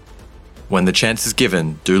danger. When the chance is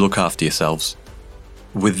given, do look after yourselves."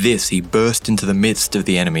 With this, he burst into the midst of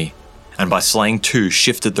the enemy, and by slaying 2,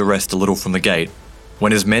 shifted the rest a little from the gate.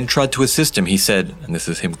 When his men tried to assist him, he said, and this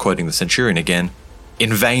is him quoting the centurion again,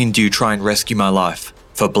 "In vain do you try and rescue my life,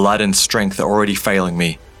 for blood and strength are already failing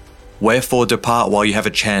me. Wherefore depart while you have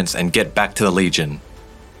a chance and get back to the legion."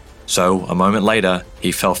 So, a moment later,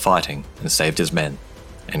 he fell fighting and saved his men.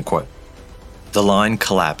 End quote. The line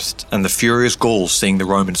collapsed, and the furious Gauls, seeing the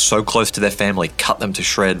Romans so close to their family, cut them to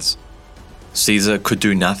shreds. Caesar could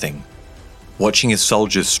do nothing. Watching his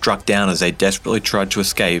soldiers struck down as they desperately tried to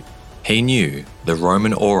escape, he knew the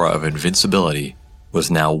Roman aura of invincibility was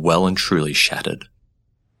now well and truly shattered.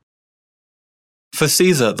 For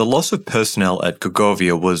Caesar, the loss of personnel at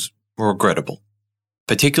Gergovia was regrettable.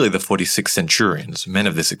 Particularly the 46 centurions, men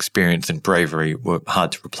of this experience and bravery, were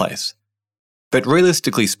hard to replace. But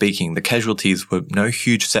realistically speaking, the casualties were no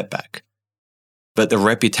huge setback. But the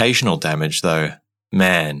reputational damage, though,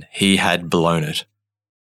 man, he had blown it.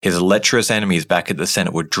 His lecherous enemies back at the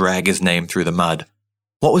Senate would drag his name through the mud.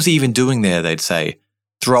 What was he even doing there, they'd say?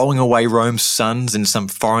 Throwing away Rome's sons in some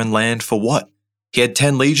foreign land for what? He had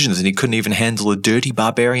 10 legions and he couldn't even handle a dirty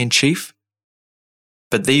barbarian chief?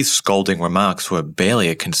 But these scolding remarks were barely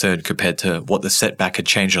a concern compared to what the setback had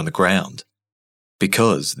changed on the ground.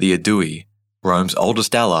 Because the Aedui, Rome's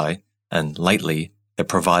oldest ally, and lately the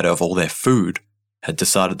provider of all their food, had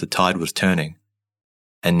decided the tide was turning.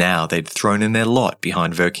 And now they'd thrown in their lot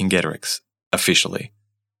behind Vercingetorix, officially.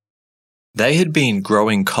 They had been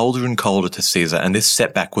growing colder and colder to Caesar, and this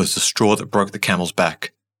setback was the straw that broke the camel's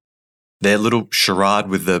back. Their little charade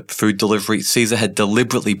with the food delivery, Caesar had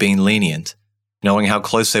deliberately been lenient. Knowing how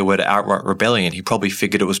close they were to outright rebellion, he probably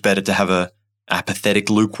figured it was better to have a apathetic,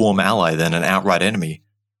 lukewarm ally than an outright enemy.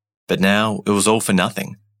 But now it was all for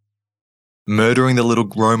nothing. Murdering the little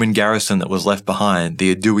Roman garrison that was left behind,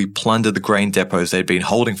 the Aedui plundered the grain depots they'd been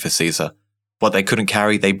holding for Caesar. What they couldn't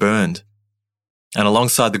carry, they burned. And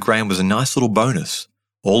alongside the grain was a nice little bonus,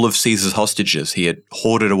 All of Caesar's hostages he had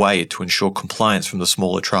hoarded away to ensure compliance from the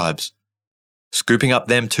smaller tribes. Scooping up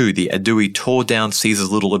them too, the Aedui tore down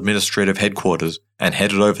Caesar's little administrative headquarters and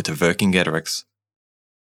headed over to Vercingetorix.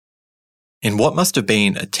 In what must have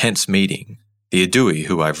been a tense meeting, the Aedui,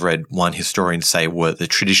 who I've read one historian say were the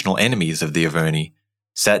traditional enemies of the Arverni,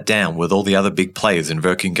 sat down with all the other big players in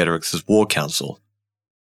Vercingetorix's war council.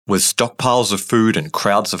 With stockpiles of food and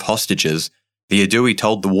crowds of hostages, the Aedui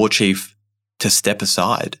told the war chief to step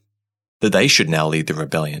aside, that they should now lead the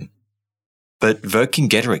rebellion. But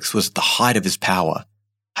Vercingetorix was at the height of his power.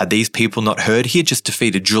 Had these people not heard, he had just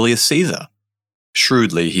defeated Julius Caesar.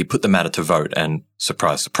 Shrewdly, he put the matter to vote and,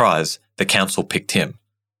 surprise, surprise, the council picked him,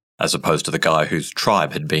 as opposed to the guy whose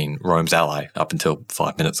tribe had been Rome's ally up until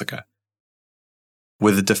 5 minutes ago.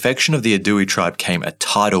 With the defection of the Aedui tribe came a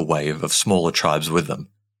tidal wave of smaller tribes with them.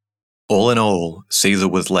 All in all, Caesar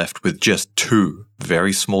was left with just 2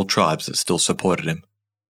 very small tribes that still supported him.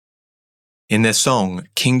 In their song,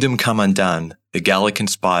 Kingdom Come Undone, the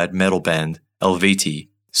Gallic-inspired metal band Helvetii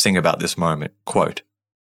sing about this moment, quote,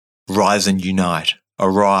 "Rise and unite,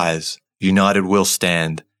 arise, united we'll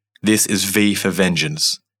stand. This is V for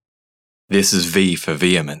vengeance. This is V for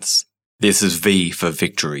vehemence. This is V for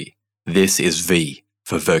victory. This is V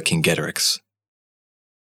for Vercingetorix."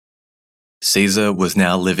 Caesar was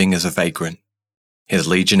now living as a vagrant. His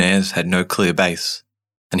legionnaires had no clear base,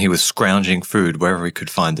 and he was scrounging food wherever he could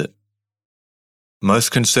find it.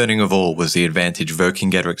 Most concerning of all was the advantage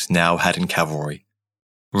Vercingetorix now had in cavalry.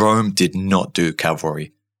 Rome did not do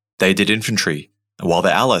cavalry. They did infantry, while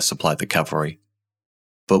their allies supplied the cavalry.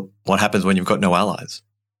 But what happens when you've got no allies?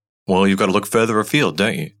 Well, you've got to look further afield,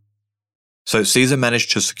 don't you? So Caesar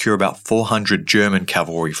managed to secure about 400 German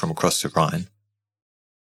cavalry from across the Rhine.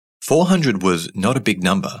 400 was not a big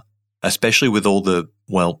number, especially with all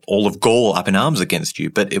of Gaul up in arms against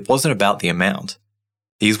you, but it wasn't about the amount.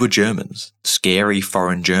 These were Germans, scary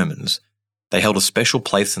foreign Germans. They held a special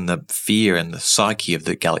place in the fear and the psyche of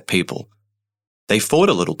the Gallic people. They fought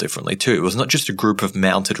a little differently too. It was not just a group of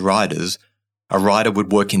mounted riders. A rider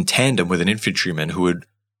would work in tandem with an infantryman who would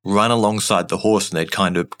run alongside the horse and they'd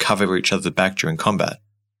kind of cover each other's back during combat.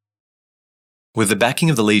 With the backing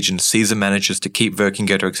of the legion, Caesar manages to keep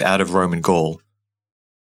Vercingetorix out of Roman Gaul.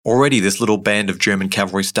 Already this little band of German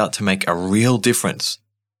cavalry start to make a real difference.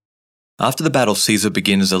 After the battle, Caesar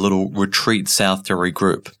begins a little retreat south to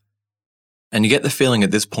regroup. And you get the feeling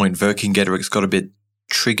at this point Vercingetorix got a bit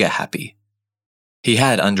trigger-happy. He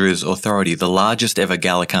had, under his authority, the largest ever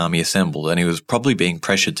Gallic army assembled, and he was probably being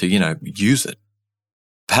pressured to, use it.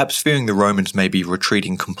 Perhaps fearing the Romans may be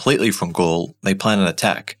retreating completely from Gaul, they plan an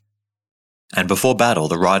attack. And before battle,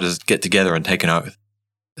 the riders get together and take an oath.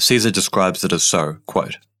 Caesar describes it as so,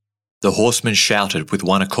 quote, "The horsemen shouted with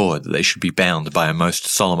one accord that they should be bound by a most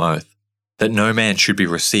solemn oath, that no man should be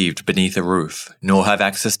received beneath a roof, nor have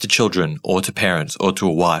access to children, or to parents, or to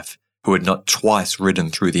a wife, who had not twice ridden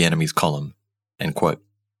through the enemy's column." End quote.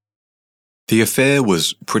 The affair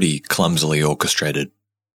was pretty clumsily orchestrated.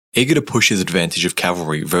 Eager to push his advantage of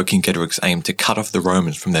cavalry, Vercingetorix aimed to cut off the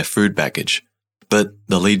Romans from their food baggage, but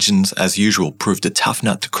the legions, as usual, proved a tough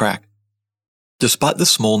nut to crack. Despite the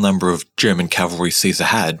small number of German cavalry Caesar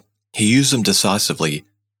had, he used them decisively,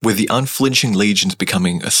 with the unflinching legions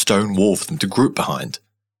becoming a stone wall for them to group behind.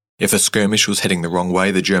 If a skirmish was heading the wrong way,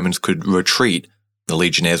 the Germans could retreat, the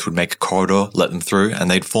legionnaires would make a corridor, let them through, and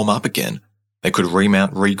they'd form up again. They could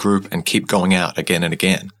remount, regroup, and keep going out again and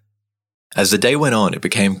again. As the day went on, it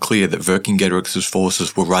became clear that Vercingetorix's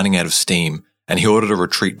forces were running out of steam, and he ordered a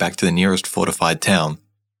retreat back to the nearest fortified town.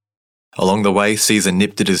 Along the way, Caesar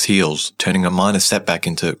nipped at his heels, turning a minor setback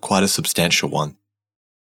into quite a substantial one.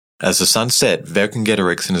 As the sun set,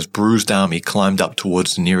 Vercingetorix and his bruised army climbed up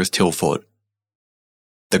towards the nearest hill fort.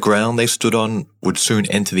 The ground they stood on would soon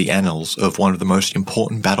enter the annals of one of the most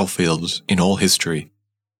important battlefields in all history.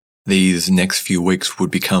 These next few weeks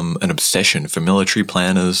would become an obsession for military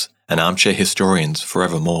planners and armchair historians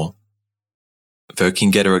forevermore.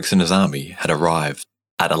 Vercingetorix and his army had arrived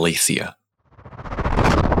at Alesia.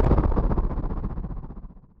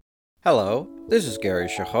 Hello, this is Gary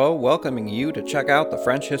Chahot welcoming you to check out the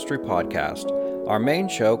French History Podcast. Our main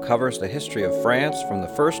show covers the history of France from the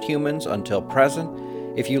first humans until present.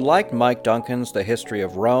 If you liked Mike Duncan's The History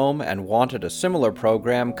of Rome and wanted a similar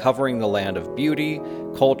program covering the land of beauty,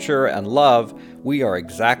 culture, and love, we are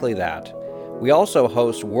exactly that. We also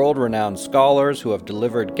host world-renowned scholars who have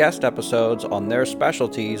delivered guest episodes on their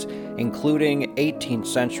specialties, including 18th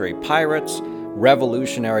century pirates,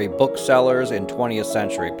 revolutionary booksellers in 20th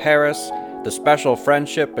century Paris, the special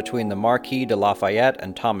friendship between the Marquis de Lafayette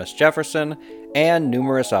and Thomas Jefferson, and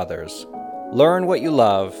numerous others. Learn what you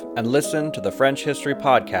love and listen to the French History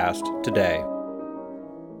Podcast today.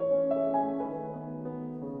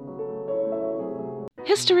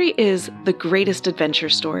 History is the greatest adventure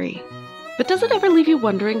story. But does it ever leave you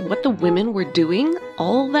wondering what the women were doing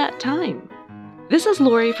all that time? This is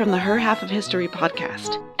Lori from the Her Half of History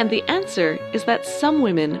podcast, and the answer is that some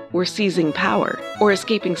women were seizing power, or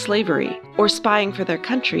escaping slavery, or spying for their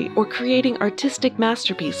country, or creating artistic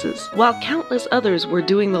masterpieces, while countless others were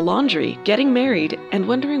doing the laundry, getting married, and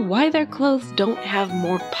wondering why their clothes don't have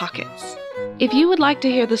more pockets. If you would like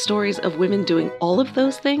to hear the stories of women doing all of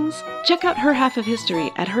those things, check out Her Half of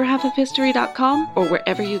History at herhalfofhistory.com or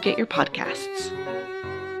wherever you get your podcasts.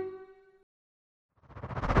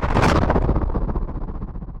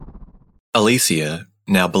 Alesia,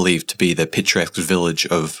 now believed to be the picturesque village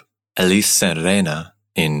of Alise-Saint-Reine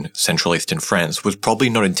in central eastern France, was probably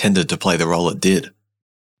not intended to play the role it did.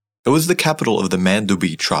 It was the capital of the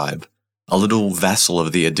Mandubi tribe, a little vassal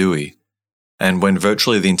of the Aedui, and when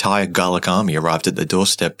virtually the entire Gallic army arrived at their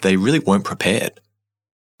doorstep, they really weren't prepared,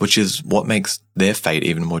 which is what makes their fate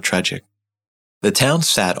even more tragic. The town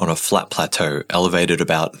sat on a flat plateau elevated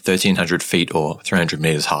about 1,300 feet or 300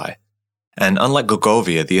 meters high. And unlike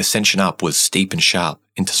Gurgovia, the ascension up was steep and sharp,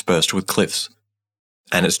 interspersed with cliffs.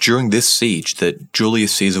 And it's during this siege that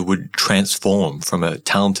Julius Caesar would transform from a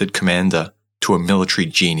talented commander to a military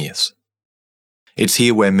genius. It's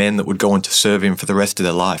here where men that would go on to serve him for the rest of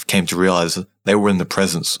their life came to realize that they were in the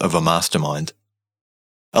presence of a mastermind.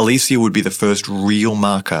 Alesia would be the first real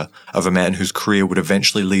marker of a man whose career would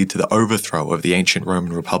eventually lead to the overthrow of the ancient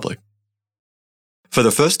Roman Republic. For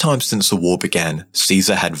the first time since the war began,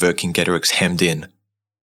 Caesar had Vercingetorix hemmed in.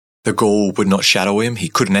 The Gaul would not shadow him, he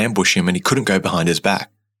couldn't ambush him, and he couldn't go behind his back.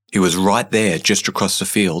 He was right there, just across the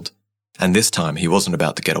field, and this time he wasn't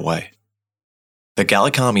about to get away. The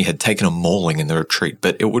Gallic army had taken a mauling in the retreat,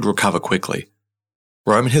 but it would recover quickly.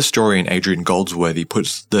 Roman historian Adrian Goldsworthy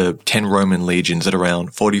puts the 10 Roman legions at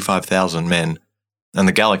around 45,000 men, and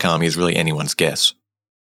the Gallic army is really anyone's guess.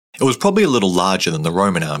 It was probably a little larger than the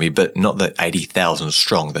Roman army, but not the 80,000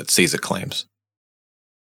 strong that Caesar claims.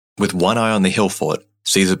 With one eye on the hill fort,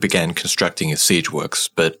 Caesar began constructing his siege works,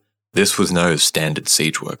 but this was no standard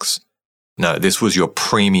siege works. No, this was your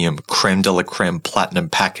premium creme de la creme platinum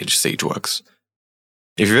package siege works.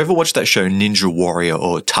 If you've ever watched that show Ninja Warrior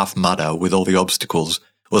or Tough Mudder with all the obstacles,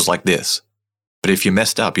 it was like this. But if you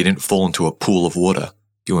messed up, you didn't fall into a pool of water.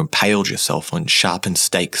 You impaled yourself on sharpened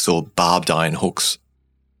stakes or barbed iron hooks.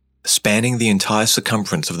 Spanning the entire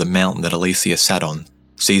circumference of the mountain that Alesia sat on,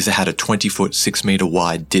 Caesar had a 20-foot, 6-meter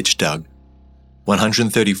wide ditch dug.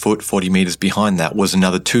 130 foot, 40 meters behind that was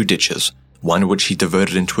another 2 ditches, one which he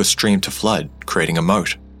diverted into a stream to flood, creating a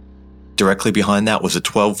moat. Directly behind that was a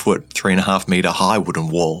 12-foot, 3.5 meter high wooden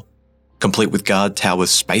wall, complete with guard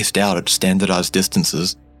towers spaced out at standardized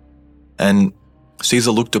distances. And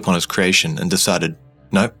Caesar looked upon his creation and decided,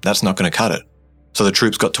 nope, that's not going to cut it. So the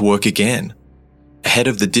troops got to work again. Ahead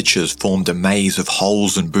of the ditches formed a maze of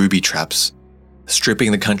holes and booby traps.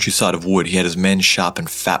 Stripping the countryside of wood, he had his men sharpen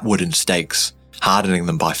fat wooden stakes, hardening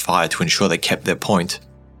them by fire to ensure they kept their point.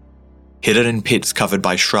 Hidden in pits covered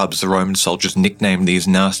by shrubs, the Roman soldiers nicknamed these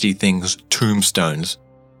nasty things tombstones.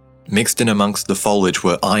 Mixed in amongst the foliage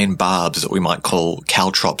were iron barbs that we might call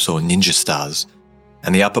caltrops or ninja stars,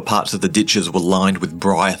 and the upper parts of the ditches were lined with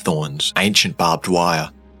briar thorns, ancient barbed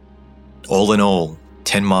wire. All in all,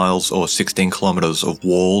 10 miles or 16 kilometers of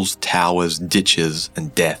walls, towers, ditches,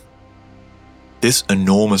 and death. This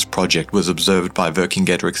enormous project was observed by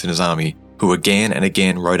Vercingetorix and his army, who again and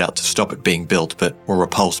again rode out to stop it being built but were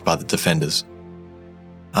repulsed by the defenders.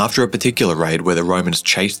 After a particular raid where the Romans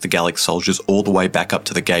chased the Gallic soldiers all the way back up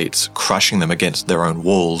to the gates, crushing them against their own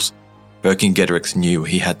walls, Vercingetorix knew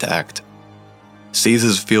he had to act.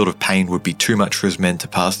 Caesar's field of pain would be too much for his men to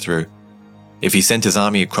pass through. If he sent his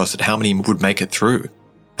army across it, how many would make it through?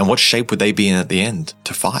 And what shape would they be in at the end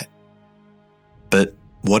to fight? But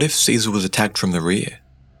what if Caesar was attacked from the rear?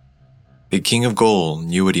 The king of Gaul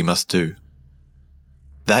knew what he must do.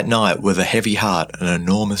 That night, with a heavy heart and an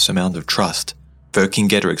enormous amount of trust,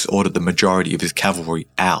 Vercingetorix ordered the majority of his cavalry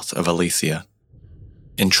out of Alesia.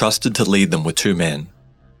 Entrusted to lead them were 2 men,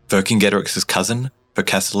 Vercingetorix's cousin,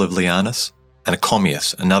 Vercassius, and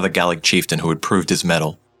Commius, another Gallic chieftain who had proved his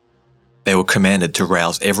mettle. They were commanded to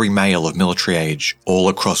rouse every male of military age all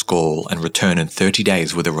across Gaul and return in 30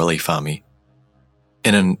 days with a relief army.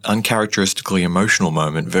 In an uncharacteristically emotional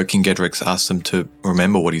moment, Vercingetorix asks them to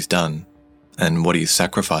remember what he's done and what he's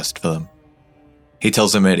sacrificed for them. He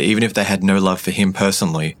tells them that even if they had no love for him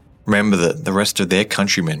personally, remember that the rest of their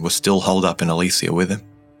countrymen were still holed up in Alesia with him.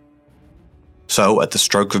 So, at the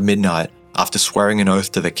stroke of midnight, after swearing an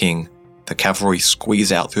oath to the king, the cavalry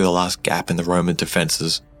squeeze out through the last gap in the Roman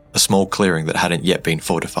defences, a small clearing that hadn't yet been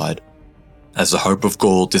fortified. As the hope of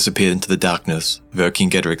Gaul disappeared into the darkness,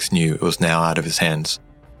 Vercingetorix knew it was now out of his hands.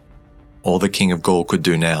 All the King of Gaul could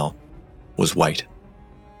do now was wait.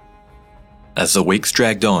 As the weeks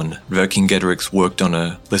dragged on, Vercingetorix worked on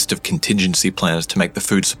a list of contingency plans to make the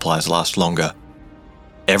food supplies last longer.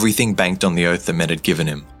 Everything banked on the oath the men had given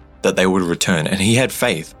him, that they would return, and he had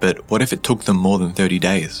faith, but what if it took them more than 30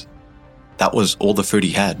 days? That was all the food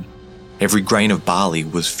he had. Every grain of barley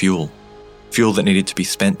was fuel that needed to be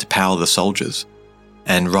spent to power the soldiers.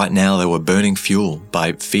 And right now they were burning fuel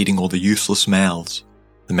by feeding all the useless mouths,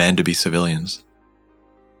 the Manderby civilians.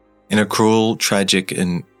 In a cruel, tragic,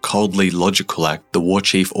 and coldly logical act, the war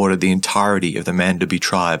chief ordered the entirety of the Manderby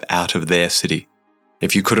tribe out of their city.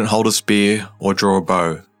 If you couldn't hold a spear or draw a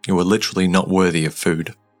bow, you were literally not worthy of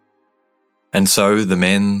food. And so the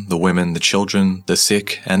men, the women, the children, the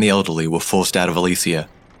sick, and the elderly were forced out of Alesia,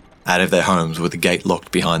 out of their homes with the gate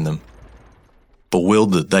locked behind them.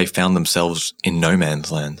 Bewildered, they found themselves in no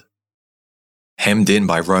man's land. Hemmed in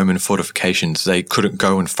by Roman fortifications, they couldn't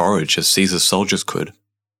go and forage as Caesar's soldiers could.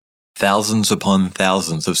 Thousands upon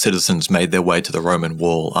thousands of citizens made their way to the Roman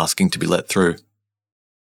wall asking to be let through.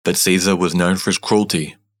 But Caesar was known for his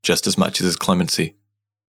cruelty just as much as his clemency.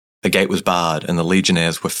 The gate was barred and the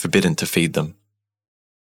legionnaires were forbidden to feed them.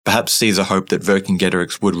 Perhaps Caesar hoped that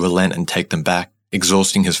Vercingetorix would relent and take them back,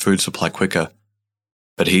 exhausting his food supply quicker.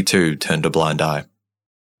 But he too turned a blind eye.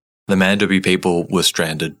 The Manderby people were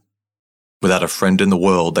stranded. Without a friend in the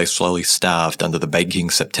world, they slowly starved under the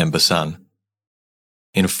baking September sun.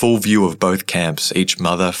 In full view of both camps, each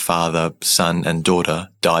mother, father, son, and daughter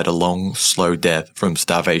died a long, slow death from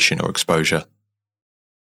starvation or exposure.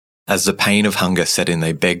 As the pain of hunger set in,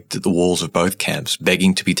 they begged at the walls of both camps,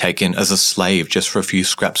 begging to be taken as a slave just for a few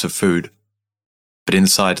scraps of food. But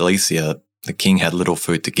inside Alesia, the king had little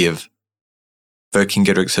food to give.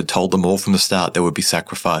 Vercingetorix had told them all from the start there would be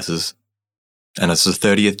sacrifices. And as the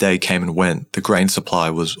 30th day came and went, the grain supply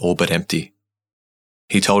was all but empty.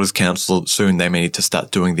 He told his council that soon they may need to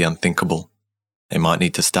start doing the unthinkable. They might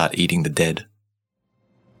need to start eating the dead.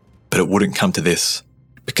 But it wouldn't come to this,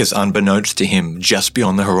 because unbeknownst to him, just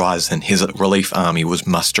beyond the horizon, his relief army was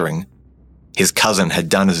mustering. His cousin had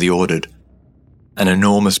done as he ordered. An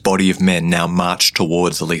enormous body of men now marched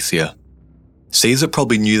towards Alesia. Caesar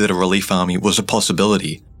probably knew that a relief army was a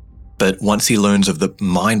possibility, but once he learns of the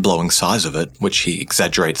mind-blowing size of it, which he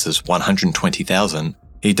exaggerates as 120,000,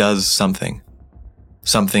 he does something.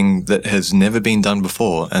 Something that has never been done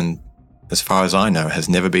before, and as far as I know, has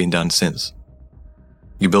never been done since.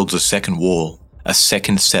 He builds a second wall, a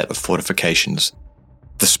second set of fortifications.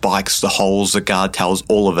 The spikes, the holes, the guard towers,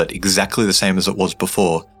 all of it exactly the same as it was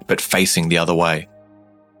before, but facing the other way.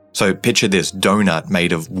 So picture this donut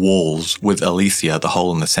made of walls with Alesia, the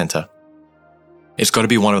hole in the center. It's got to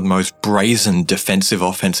be one of the most brazen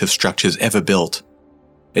defensive-offensive structures ever built.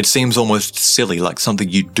 It seems almost silly, like something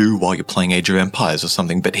you do while you're playing Age of Empires or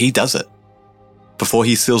something, but he does it. Before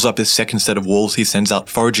he seals up his second set of walls, he sends out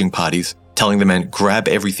foraging parties, telling the men, grab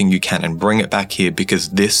everything you can and bring it back here because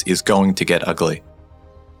this is going to get ugly.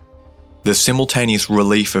 The simultaneous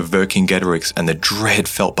relief of Vercingetorix and the dread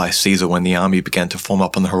felt by Caesar when the army began to form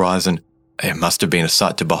up on the horizon, it must have been a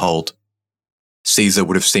sight to behold. Caesar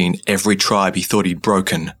would have seen every tribe he thought he'd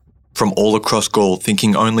broken. From all across Gaul,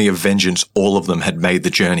 thinking only of vengeance, all of them had made the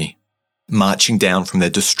journey. Marching down from their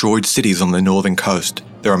destroyed cities on the northern coast,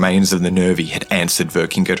 the remains of the Nervi had answered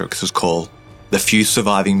Vercingetorix's call. The few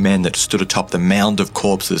surviving men that stood atop the mound of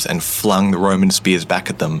corpses and flung the Roman spears back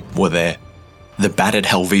at them were there. The battered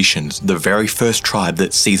Helvetians, the very first tribe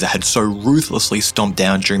that Caesar had so ruthlessly stomped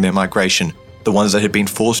down during their migration, the ones that had been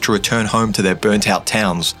forced to return home to their burnt-out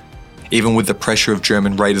towns. Even with the pressure of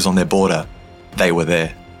German raiders on their border, they were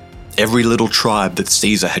there. Every little tribe that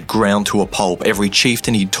Caesar had ground to a pulp, every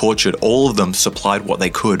chieftain he'd tortured, all of them supplied what they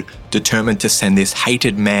could, determined to send this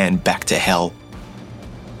hated man back to hell.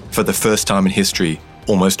 For the first time in history,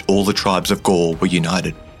 almost all the tribes of Gaul were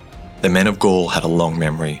united. The men of Gaul had a long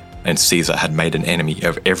memory, and Caesar had made an enemy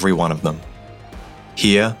of every one of them.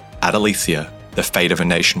 Here, at Alesia, the fate of a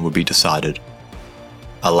nation would be decided.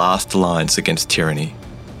 A last alliance against tyranny,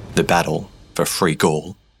 the battle for free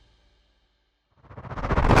Gaul.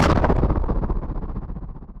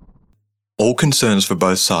 All concerns for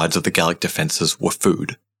both sides of the Gallic defences were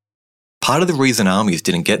food. Part of the reason armies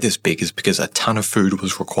didn't get this big is because a ton of food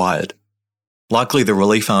was required. Likely the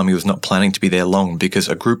relief army was not planning to be there long because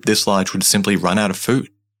a group this large would simply run out of food.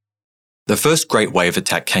 The first great wave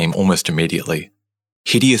attack came almost immediately.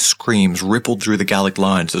 Hideous screams rippled through the Gallic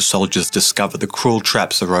lines as soldiers discovered the cruel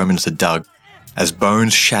traps the Romans had dug. As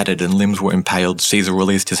bones shattered and limbs were impaled, Caesar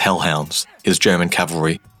released his hellhounds, his German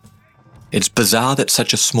cavalry. It's bizarre that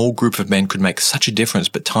such a small group of men could make such a difference,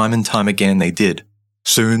 but time and time again they did.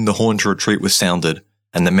 Soon the horn to retreat was sounded,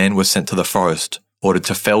 and the men were sent to the forest, ordered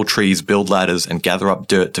to fell trees, build ladders, and gather up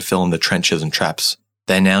dirt to fill in the trenches and traps.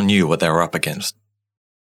 They now knew what they were up against.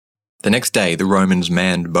 The next day, the Romans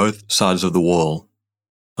manned both sides of the wall.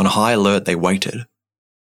 On high alert, they waited.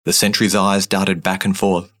 The sentries' eyes darted back and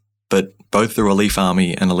forth, but both the relief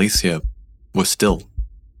army and Alesia were still.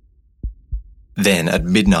 Then, at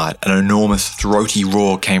midnight, an enormous, throaty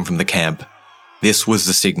roar came from the camp. This was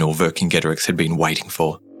the signal Vercingetorix had been waiting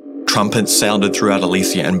for. Trumpets sounded throughout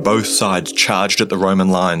Alesia, and both sides charged at the Roman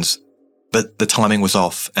lines. But the timing was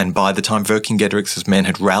off, and by the time Vercingetorix's men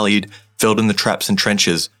had rallied, filled in the traps and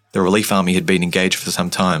trenches, the relief army had been engaged for some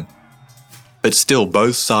time. But still,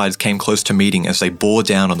 both sides came close to meeting as they bore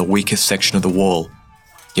down on the weakest section of the wall.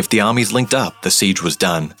 If the armies linked up, the siege was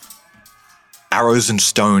done. Arrows and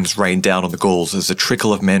stones rained down on the Gauls as a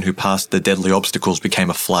trickle of men who passed the deadly obstacles became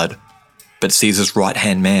a flood. But Caesar's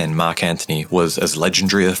right-hand man, Mark Antony, was as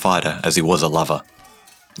legendary a fighter as he was a lover.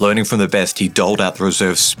 Learning from the best, he doled out the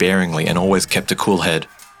reserves sparingly and always kept a cool head.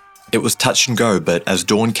 It was touch and go, but as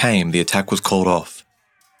dawn came, the attack was called off.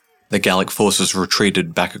 The Gallic forces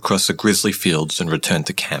retreated back across the grisly fields and returned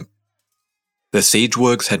to camp. The siege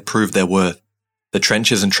works had proved their worth. The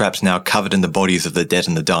trenches and traps now covered in the bodies of the dead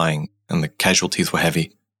and the dying, and the casualties were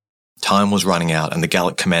heavy. Time was running out, and the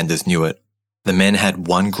Gallic commanders knew it. The men had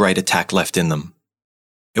one great attack left in them.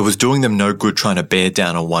 It was doing them no good trying to bear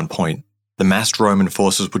down on one point. The massed Roman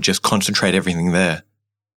forces would just concentrate everything there.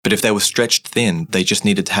 But if they were stretched thin, they just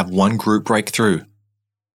needed to have one group break through.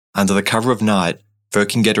 Under the cover of night,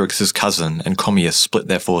 Vercingetorix's cousin and Commius split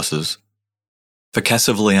their forces.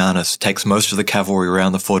 Vercassivilianus takes most of the cavalry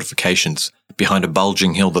around the fortifications, behind a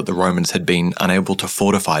bulging hill that the Romans had been unable to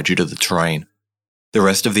fortify due to the terrain. The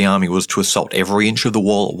rest of the army was to assault every inch of the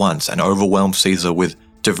wall at once and overwhelm Caesar with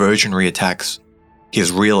diversionary attacks.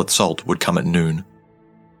 His real assault would come at noon.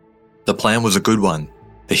 The plan was a good one.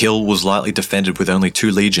 The hill was lightly defended with only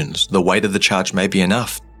 2 legions. The weight of the charge may be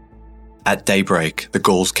enough. At daybreak, the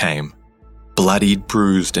Gauls came. Bloodied,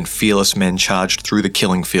 bruised, and fearless men charged through the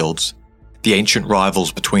killing fields. The ancient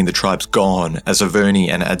rivals between the tribes gone, as Averni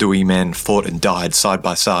and Aedui men fought and died side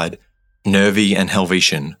by side. Nervi and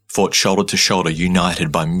Helvetian fought shoulder to shoulder,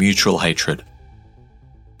 united by mutual hatred.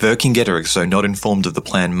 Vercingetorix, though not informed of the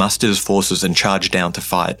plan, mustered his forces and charged down to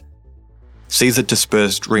fight. Caesar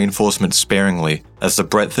dispersed reinforcements sparingly, as the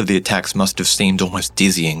breadth of the attacks must have seemed almost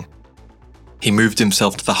dizzying. He moved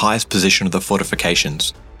himself to the highest position of the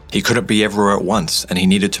fortifications. He couldn't be everywhere at once, and he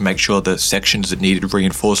needed to make sure that sections that needed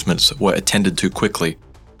reinforcements were attended to quickly.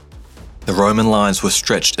 The Roman lines were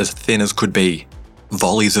stretched as thin as could be.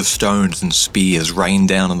 Volleys of stones and spears rained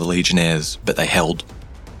down on the legionnaires, but they held.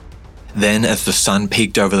 Then, as the sun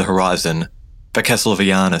peaked over the horizon,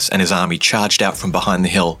 Vercassilianus and his army charged out from behind the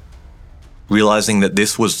hill. Realizing that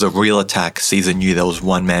this was the real attack, Caesar knew there was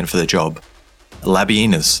one man for the job.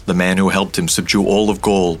 Labienus, the man who helped him subdue all of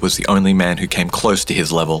Gaul, was the only man who came close to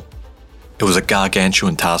his level. It was a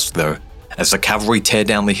gargantuan task, though. As the cavalry tear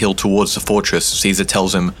down the hill towards the fortress, Caesar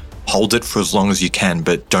tells him, "Hold it for as long as you can,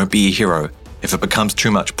 but don't be a hero. If it becomes too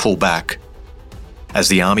much, pull back." As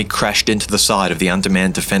the army crashed into the side of the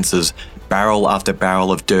undermanned defences, barrel after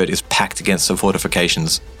barrel of dirt is packed against the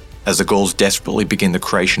fortifications, as the Gauls desperately begin the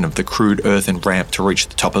creation of the crude earthen ramp to reach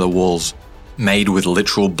the top of the walls. Made with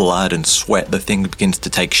literal blood and sweat, the thing begins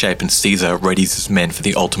to take shape, and Caesar readies his men for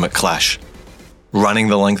the ultimate clash. Running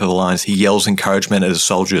the length of the lines, he yells encouragement at his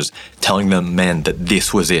soldiers, telling the men that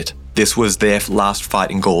this was it. This was their last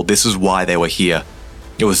fight in Gaul. This is why they were here.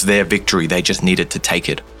 It was their victory. They just needed to take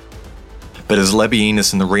it. But as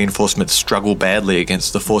Labienus and the reinforcements struggle badly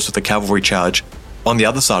against the force of the cavalry charge, on the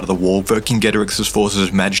other side of the wall, Vercingetorix's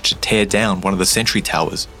forces managed to tear down one of the sentry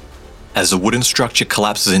towers. As the wooden structure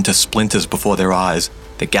collapses into splinters before their eyes,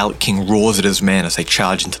 the Gallic king roars at his men as they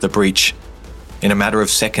charge into the breach. In a matter of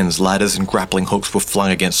seconds, ladders and grappling hooks were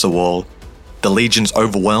flung against the wall. The legions,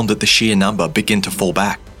 overwhelmed at the sheer number, begin to fall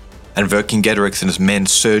back, and Vercingetorix and his men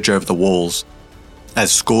surge over the walls.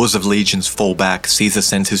 As scores of legions fall back, Caesar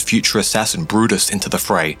sends his future assassin Brutus into the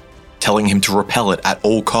fray, telling him to repel it at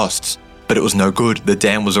all costs. But it was no good. The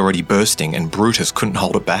dam was already bursting, and Brutus couldn't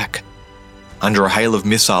hold it back. Under a hail of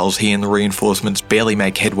missiles, he and the reinforcements barely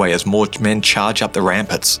make headway as more men charge up the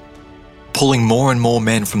ramparts. Pulling more and more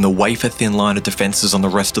men from the wafer-thin line of defences on the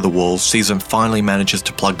rest of the walls, Caesar finally manages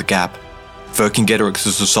to plug the gap.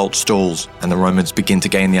 Vercingetorix's assault stalls, and the Romans begin to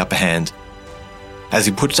gain the upper hand. As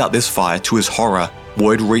he puts out this fire, to his horror,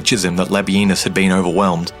 word reaches him that Labienus had been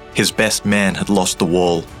overwhelmed, His best man had lost the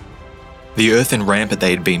wall. The earthen rampart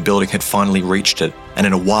they had been building had finally reached it, and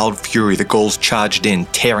in a wild fury the Gauls charged in,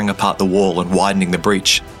 tearing apart the wall and widening the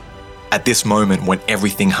breach. At this moment, when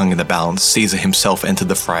everything hung in the balance, Caesar himself entered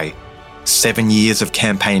the fray. 7 years of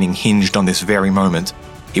campaigning hinged on this very moment.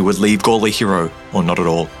 He would leave Gaul a hero, or not at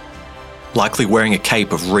all. Likely wearing a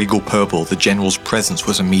cape of regal purple, the general's presence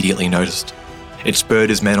was immediately noticed. It spurred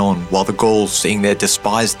his men on, while the Gauls, seeing their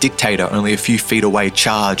despised dictator only a few feet away,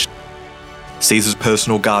 charged. Caesar's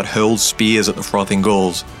personal guard hurled spears at the frothing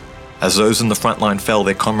Gauls. As those in the front line fell,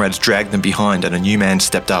 their comrades dragged them behind and a new man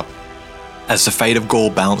stepped up. As the fate of Gaul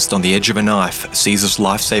balanced on the edge of a knife, Caesar's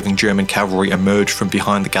life-saving German cavalry emerged from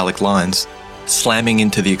behind the Gallic lines. Slamming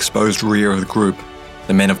into the exposed rear of the group,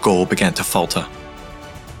 the men of Gaul began to falter.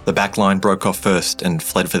 The back line broke off first and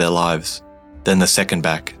fled for their lives, then the second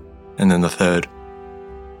back, and then the third.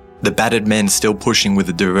 The battered men still pushing with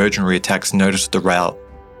the diversionary attacks noticed the rout,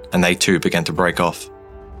 and they too began to break off.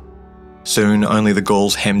 Soon, only the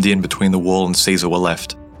Gauls hemmed in between the wall and Caesar were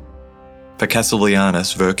left. For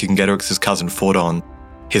Cassivellaunus, Vercingetorix's cousin, fought on.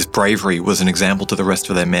 His bravery was an example to the rest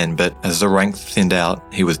of their men, but as the ranks thinned out,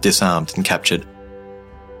 he was disarmed and captured.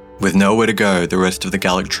 With nowhere to go, the rest of the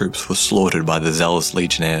Gallic troops were slaughtered by the zealous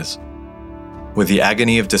legionnaires. With the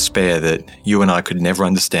agony of despair that you and I could never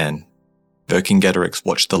understand, Vercingetorix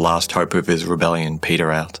watched the last hope of his rebellion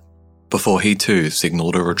peter out, before he too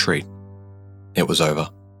signalled a retreat. It was over.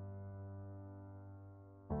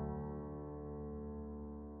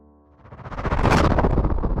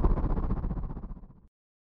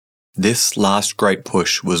 This last great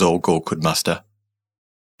push was all Gaul could muster.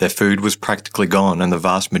 Their food was practically gone, and the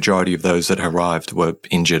vast majority of those that arrived were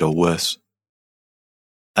injured or worse.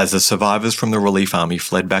 As the survivors from the relief army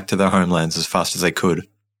fled back to their homelands as fast as they could,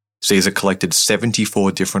 Caesar collected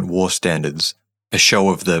 74 different war standards, a show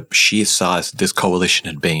of the sheer size that this coalition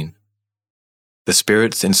had been. The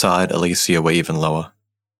spirits inside Alesia were even lower.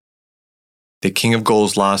 The King of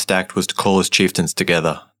Gaul's last act was to call his chieftains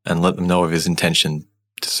together and let them know of his intention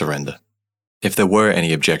to surrender. If there were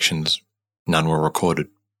any objections, none were recorded.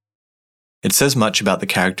 It says much about the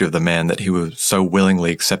character of the man that he was so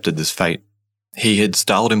willingly accepted this fate. He had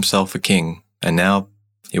styled himself a king, and now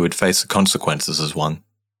he would face the consequences as one.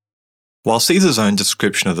 While Caesar's own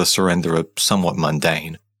description of the surrender are somewhat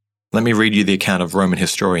mundane, let me read you the account of Roman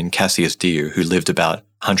historian Cassius Dio, who lived about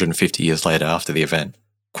 150 years later after the event.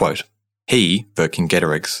 Quote, "He,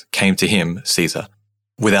 Vercingetorix, came to him, Caesar,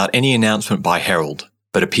 without any announcement by herald,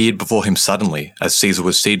 but appeared before him suddenly as Caesar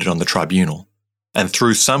was seated on the tribunal, and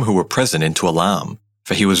threw some who were present into alarm,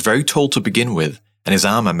 for he was very tall to begin with, and his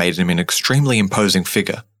armour made him an extremely imposing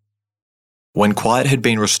figure. When quiet had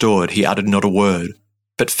been restored, he uttered not a word,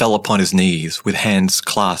 but fell upon his knees, with hands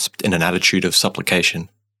clasped in an attitude of supplication.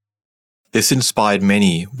 This inspired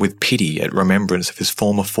many with pity at remembrance of his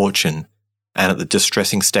former fortune, and at the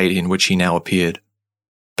distressing state in which he now appeared.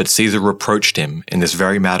 But Caesar reproached him in this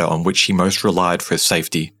very matter on which he most relied for his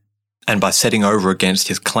safety, and by setting over against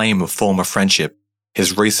his claim of former friendship,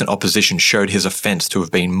 his recent opposition showed his offence to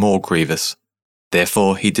have been more grievous.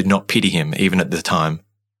 Therefore he did not pity him even at the time,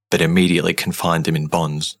 but immediately confined him in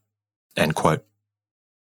bonds." End quote.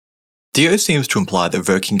 Dio seems to imply that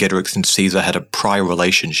Vercingetorix and Caesar had a prior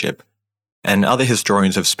relationship, and other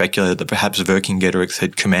historians have speculated that perhaps Vercingetorix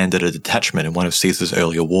had commanded a detachment in one of Caesar's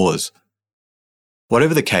earlier wars.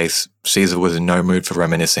 Whatever the case, Caesar was in no mood for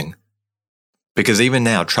reminiscing. Because even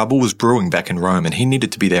now, trouble was brewing back in Rome and he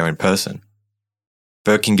needed to be there in person.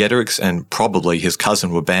 Vercingetorix and probably his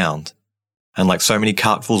cousin were bound, and like so many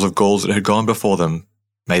cartfuls of Gauls that had gone before them,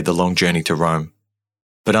 made the long journey to Rome.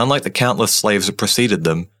 But unlike the countless slaves that preceded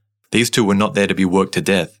them, these two were not there to be worked to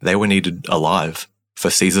death, they were needed alive, for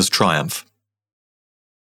Caesar's triumph.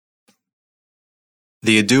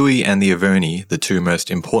 The Aedui and the Averni, the two most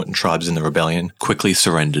important tribes in the rebellion, quickly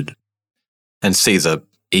surrendered. And Caesar,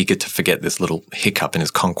 eager to forget this little hiccup in his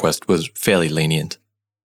conquest, was fairly lenient.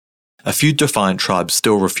 A few defiant tribes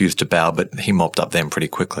still refused to bow, but he mopped up them pretty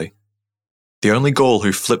quickly. The only Gaul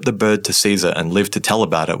who flipped the bird to Caesar and lived to tell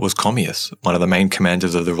about it was Commius, one of the main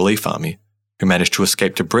commanders of the relief army, who managed to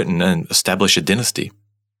escape to Britain and establish a dynasty.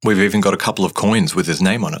 We've even got a couple of coins with his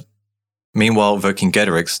name on it. Meanwhile,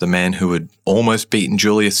 Vercingetorix, the man who had almost beaten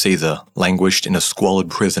Julius Caesar, languished in a squalid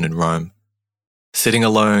prison in Rome. Sitting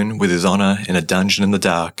alone with his honour in a dungeon in the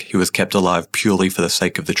dark, he was kept alive purely for the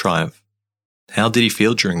sake of the triumph. How did he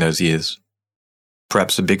feel during those years?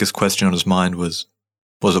 Perhaps the biggest question on his mind was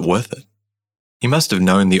it worth it? He must have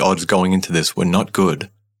known the odds going into this were not good.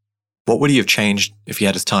 What would he have changed if he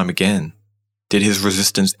had his time again? Did his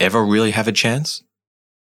resistance ever really have a chance?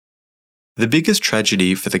 The biggest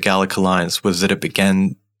tragedy for the Gallic alliance was that it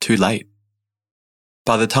began too late.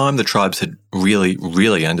 By the time the tribes had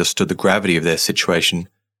really understood the gravity of their situation,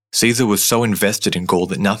 Caesar was so invested in Gaul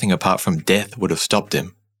that nothing apart from death would have stopped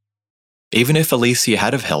him. Even if Alesia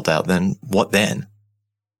had have held out, then what then?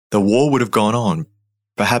 The war would have gone on.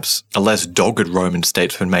 Perhaps a less dogged Roman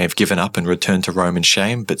statesman may have given up and returned to Rome in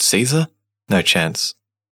shame, but Caesar? No chance.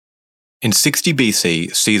 In 60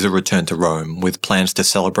 BC, Caesar returned to Rome with plans to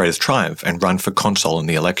celebrate his triumph and run for consul in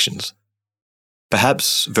the elections.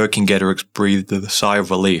 Perhaps Vercingetorix breathed a sigh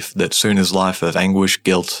of relief that soon his life of anguish,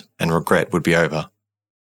 guilt, and regret would be over.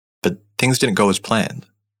 But things didn't go as planned.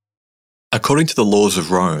 According to the laws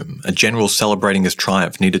of Rome, a general celebrating his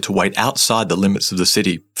triumph needed to wait outside the limits of the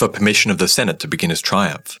city for permission of the Senate to begin his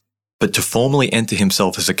triumph. But to formally enter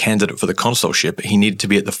himself as a candidate for the consulship, he needed to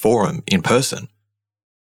be at the forum in person.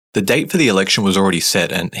 The date for the election was already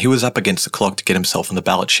set, and he was up against the clock to get himself on the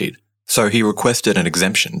ballot sheet, so he requested an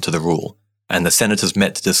exemption to the rule, and the senators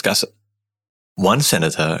met to discuss it. One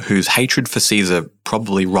senator, whose hatred for Caesar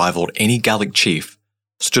probably rivaled any Gallic chief,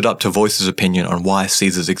 stood up to voice his opinion on why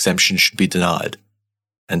Caesar's exemption should be denied,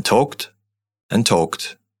 and talked, and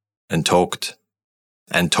talked, and talked,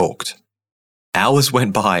 and talked. Hours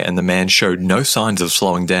went by and the man showed no signs of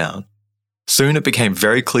slowing down. Soon it became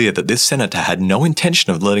very clear that this senator had no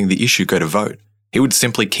intention of letting the issue go to vote. He would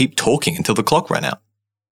simply keep talking until the clock ran out.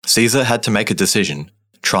 Caesar had to make a decision,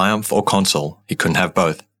 triumph or consul. He couldn't have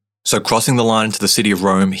both. So crossing the line into the city of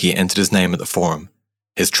Rome, he entered his name at the forum.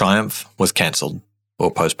 His triumph was cancelled. Or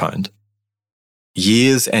postponed.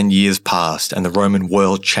 Years and years passed and the Roman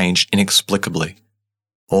world changed inexplicably.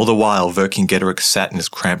 All the while Vercingetorix sat in his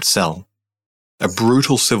cramped cell. A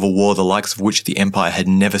brutal civil war the likes of which the empire had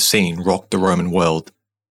never seen rocked the Roman world.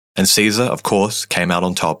 And Caesar, of course, came out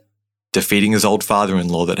on top, defeating his old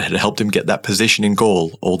father-in-law that had helped him get that position in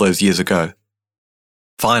Gaul all those years ago.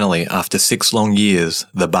 Finally, after 6 long years,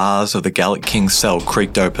 the bars of the Gallic king's cell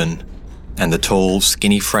creaked open, and the tall,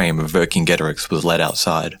 skinny frame of Vercingetorix was led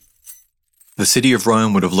outside. The city of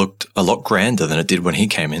Rome would have looked a lot grander than it did when he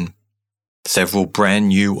came in. Several brand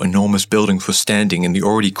new, enormous buildings were standing in the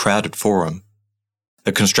already crowded forum,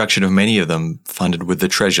 the construction of many of them funded with the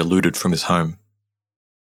treasure looted from his home.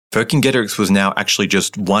 Vercingetorix was now actually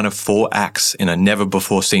just one of 4 acts in a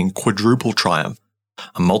never-before-seen quadruple triumph,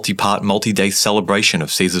 a multi-part, multi-day celebration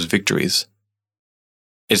of Caesar's victories.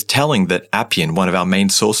 It's telling that Appian, one of our main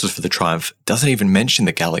sources for the triumph, doesn't even mention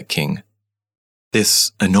the Gallic king.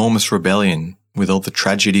 This enormous rebellion, with all the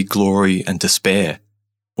tragedy, glory, and despair,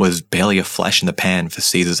 was barely a flash in the pan for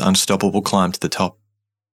Caesar's unstoppable climb to the top.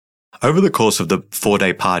 Over the course of the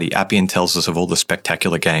 4-day party, Appian tells us of all the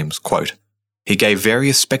spectacular games. Quote, he gave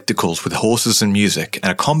various spectacles with horses and music, and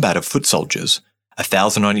a combat of foot soldiers,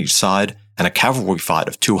 1,000 on each side, and a cavalry fight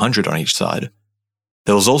of 200 on each side.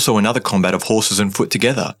 There was also another combat of horses and foot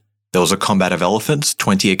together. There was a combat of elephants,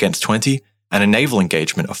 20 against 20, and a naval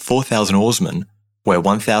engagement of 4,000 oarsmen, where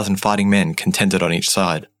 1,000 fighting men contended on each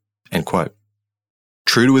side. End quote.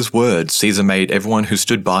 True to his word, Caesar made everyone who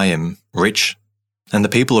stood by him rich, and the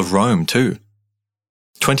people of Rome too.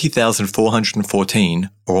 20,414,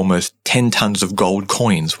 or almost 10 tons of gold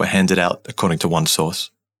coins, were handed out, according to one source.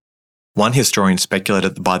 One historian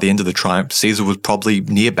speculated that by the end of the triumph, Caesar was probably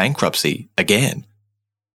near bankruptcy again.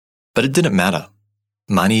 But it didn't matter.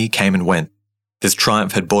 Money came and went. This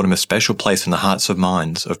triumph had brought him a special place in the hearts and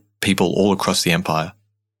minds of people all across the empire.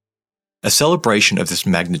 A celebration of this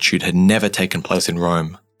magnitude had never taken place in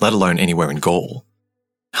Rome, let alone anywhere in Gaul.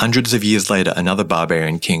 Hundreds of years later, another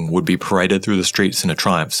barbarian king would be paraded through the streets in a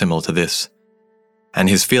triumph similar to this. And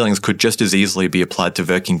his feelings could just as easily be applied to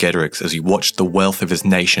Vercingetorix as he watched the wealth of his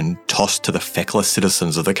nation tossed to the feckless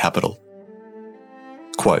citizens of the capital.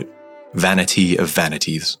 Quote, vanity of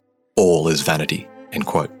vanities. All is vanity, end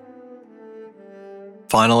quote.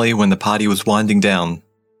 Finally, when the party was winding down,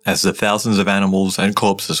 as the thousands of animals and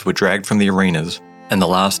corpses were dragged from the arenas and the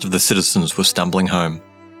last of the citizens were stumbling home,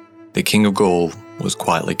 the king of Gaul was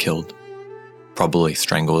quietly killed, probably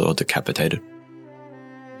strangled or decapitated.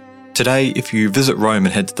 Today, if you visit Rome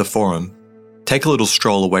and head to the Forum, take a little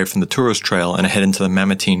stroll away from the tourist trail and head into the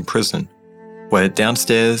Mamertine prison, where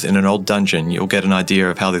downstairs in an old dungeon you'll get an idea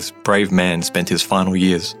of how this brave man spent his final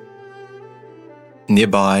years.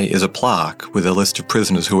 Nearby is a plaque with a list of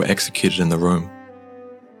prisoners who were executed in the room.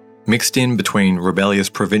 Mixed in between rebellious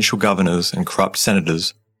provincial governors and corrupt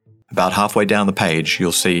senators, about halfway down the page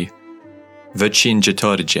you'll see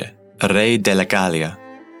Vercingetorige, re della Gallia,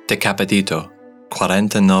 decapitito, 49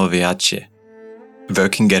 acce.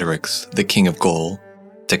 Vercingetorix, the king of Gaul,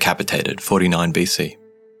 decapitated 49 BC.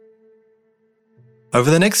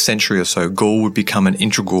 Over the next century or so, Gaul would become an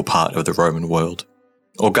integral part of the Roman world.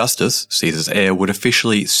 Augustus, Caesar's heir, would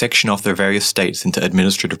officially section off the various states into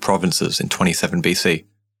administrative provinces in 27 BC.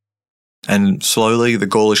 And slowly the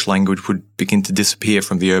Gaulish language would begin to disappear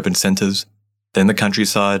from the urban centres, then the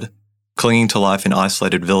countryside, clinging to life in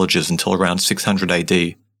isolated villages until around 600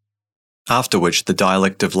 AD, after which the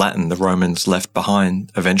dialect of Latin the Romans left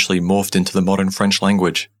behind eventually morphed into the modern French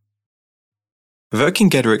language.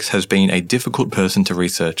 Vercingetorix has been a difficult person to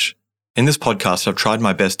research. In this podcast, I've tried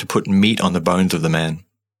my best to put meat on the bones of the man.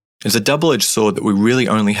 It's a double-edged sword that we really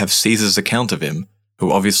only have Caesar's account of him,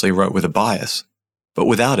 who obviously wrote with a bias, but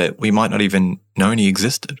without it, we might not even known he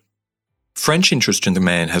existed. French interest in the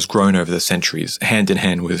man has grown over the centuries, hand in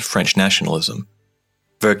hand with French nationalism.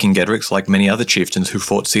 Vercingetorix, like many other chieftains who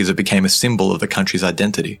fought Caesar, became a symbol of the country's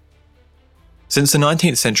identity. Since the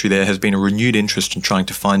 19th century, there has been a renewed interest in trying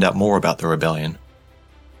to find out more about the rebellion.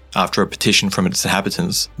 After a petition from its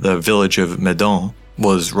inhabitants, the village of Meudon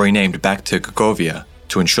was renamed back to Gergovia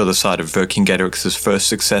to ensure the site of Vercingetorix's first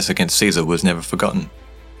success against Caesar was never forgotten.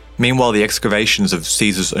 Meanwhile, the excavations of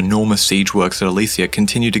Caesar's enormous siege works at Alesia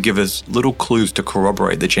continue to give us little clues to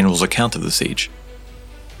corroborate the general's account of the siege.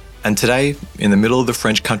 And today, in the middle of the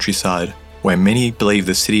French countryside, where many believe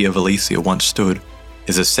the city of Alesia once stood,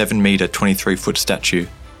 is a 7-metre, 23-foot statue,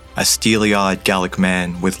 a steely-eyed Gallic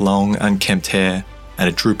man with long, unkempt hair and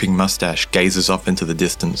a drooping moustache gazes off into the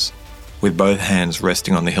distance, with both hands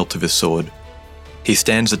resting on the hilt of his sword. He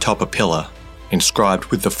stands atop a pillar, inscribed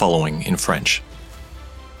with the following in French: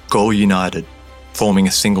 Gaul united, forming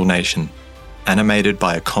a single nation, animated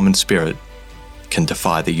by a common spirit, can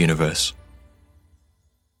defy the universe.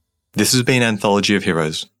 This has been Anthology of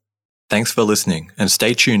Heroes. Thanks for listening, and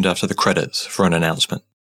stay tuned after the credits for an announcement.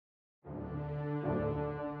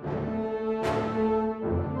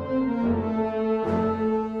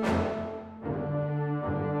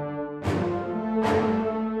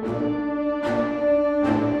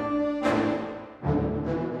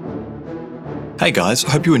 Hey guys,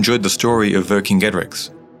 hope you enjoyed the story of Vercingetorix.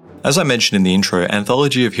 As I mentioned in the intro,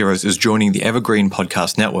 Anthology of Heroes is joining the Evergreen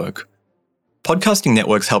Podcast Network. Podcasting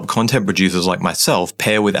networks help content producers like myself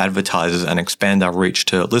pair with advertisers and expand our reach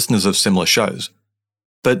to listeners of similar shows.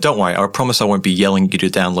 But don't worry, I promise I won't be yelling at you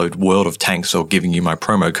to download World of Tanks or giving you my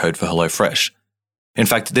promo code for HelloFresh. In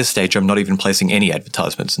fact, at this stage, I'm not even placing any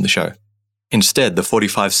advertisements in the show. Instead, the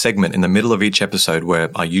 45 segment in the middle of each episode where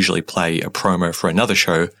I usually play a promo for another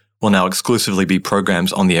show will now exclusively be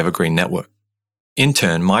programs on the Evergreen Network. In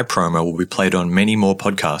turn, my promo will be played on many more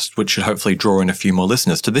podcasts, which should hopefully draw in a few more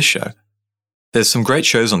listeners to this show. There's some great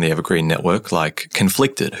shows on the Evergreen Network, like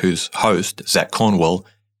Conflicted, whose host, Zach Cornwell,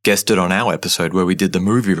 guested on our episode where we did the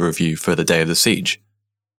movie review for The Day of the Siege.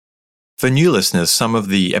 For new listeners, some of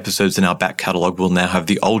the episodes in our back catalogue will now have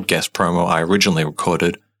the old guest promo I originally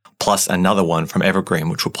recorded, plus another one from Evergreen,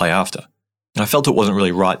 which we'll play after. I felt it wasn't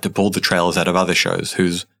really right to pull the trailers out of other shows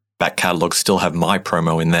whose back catalogues still have my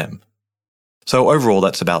promo in them. So overall,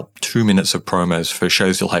 that's about 2 minutes of promos for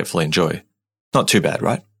shows you'll hopefully enjoy. Not too bad,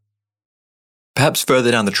 right? Perhaps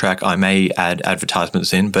further down the track, I may add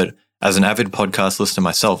advertisements in, but as an avid podcast listener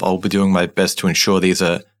myself, I'll be doing my best to ensure these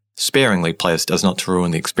are sparingly placed as not to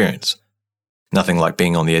ruin the experience. Nothing like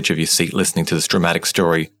being on the edge of your seat listening to this dramatic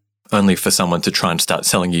story, only for someone to try and start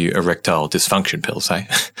selling you erectile dysfunction pills, eh?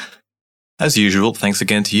 As usual, thanks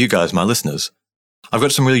again to you guys, my listeners. I've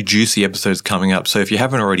got some really juicy episodes coming up, so if you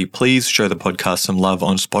haven't already, please show the podcast some love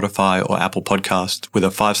on Spotify or Apple Podcasts with a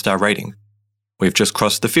 5-star rating. We've just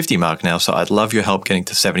crossed the 50 mark now, so I'd love your help getting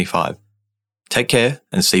to 75. Take care,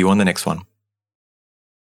 and see you on the next one.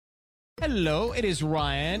 Hello, it is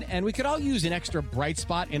Ryan, and we could all use an extra bright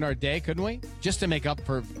spot in our day, couldn't we? Just to make up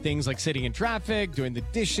for things like sitting in traffic, doing the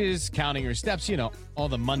dishes, counting your steps, you know, all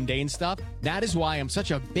the mundane stuff. That is why I'm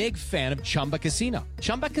such a big fan of Chumba Casino.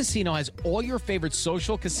 Chumba Casino has all your favorite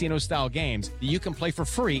social casino-style games that you can play for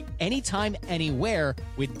free anytime, anywhere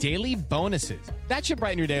with daily bonuses. That should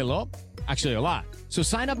brighten your day a little. Actually, a lot. So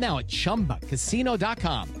sign up now at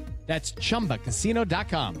ChumbaCasino.com. That's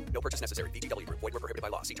ChumbaCasino.com. No purchase necessary. VGW Group. Void where prohibited by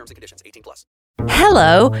law. See terms and conditions. 18+.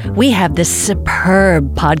 Hello. We have this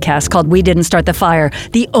superb podcast called We Didn't Start the Fire,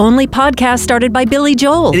 the only podcast started by Billy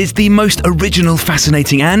Joel. It is the most original,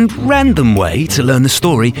 fascinating, and random way to learn the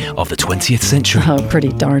story of the 20th century. Oh, pretty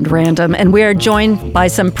darned random. And we are joined by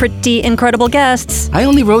some pretty incredible guests. I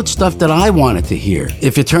only wrote stuff that I wanted to hear.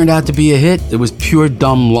 If it turned out to be a hit, it was pure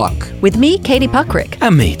dumb luck. With me, Katie Puckrick.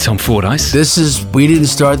 And me, Tom Fordyce. This is We Didn't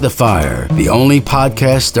Start the Fire, the only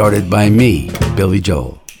podcast started by me, Billy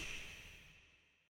Joel.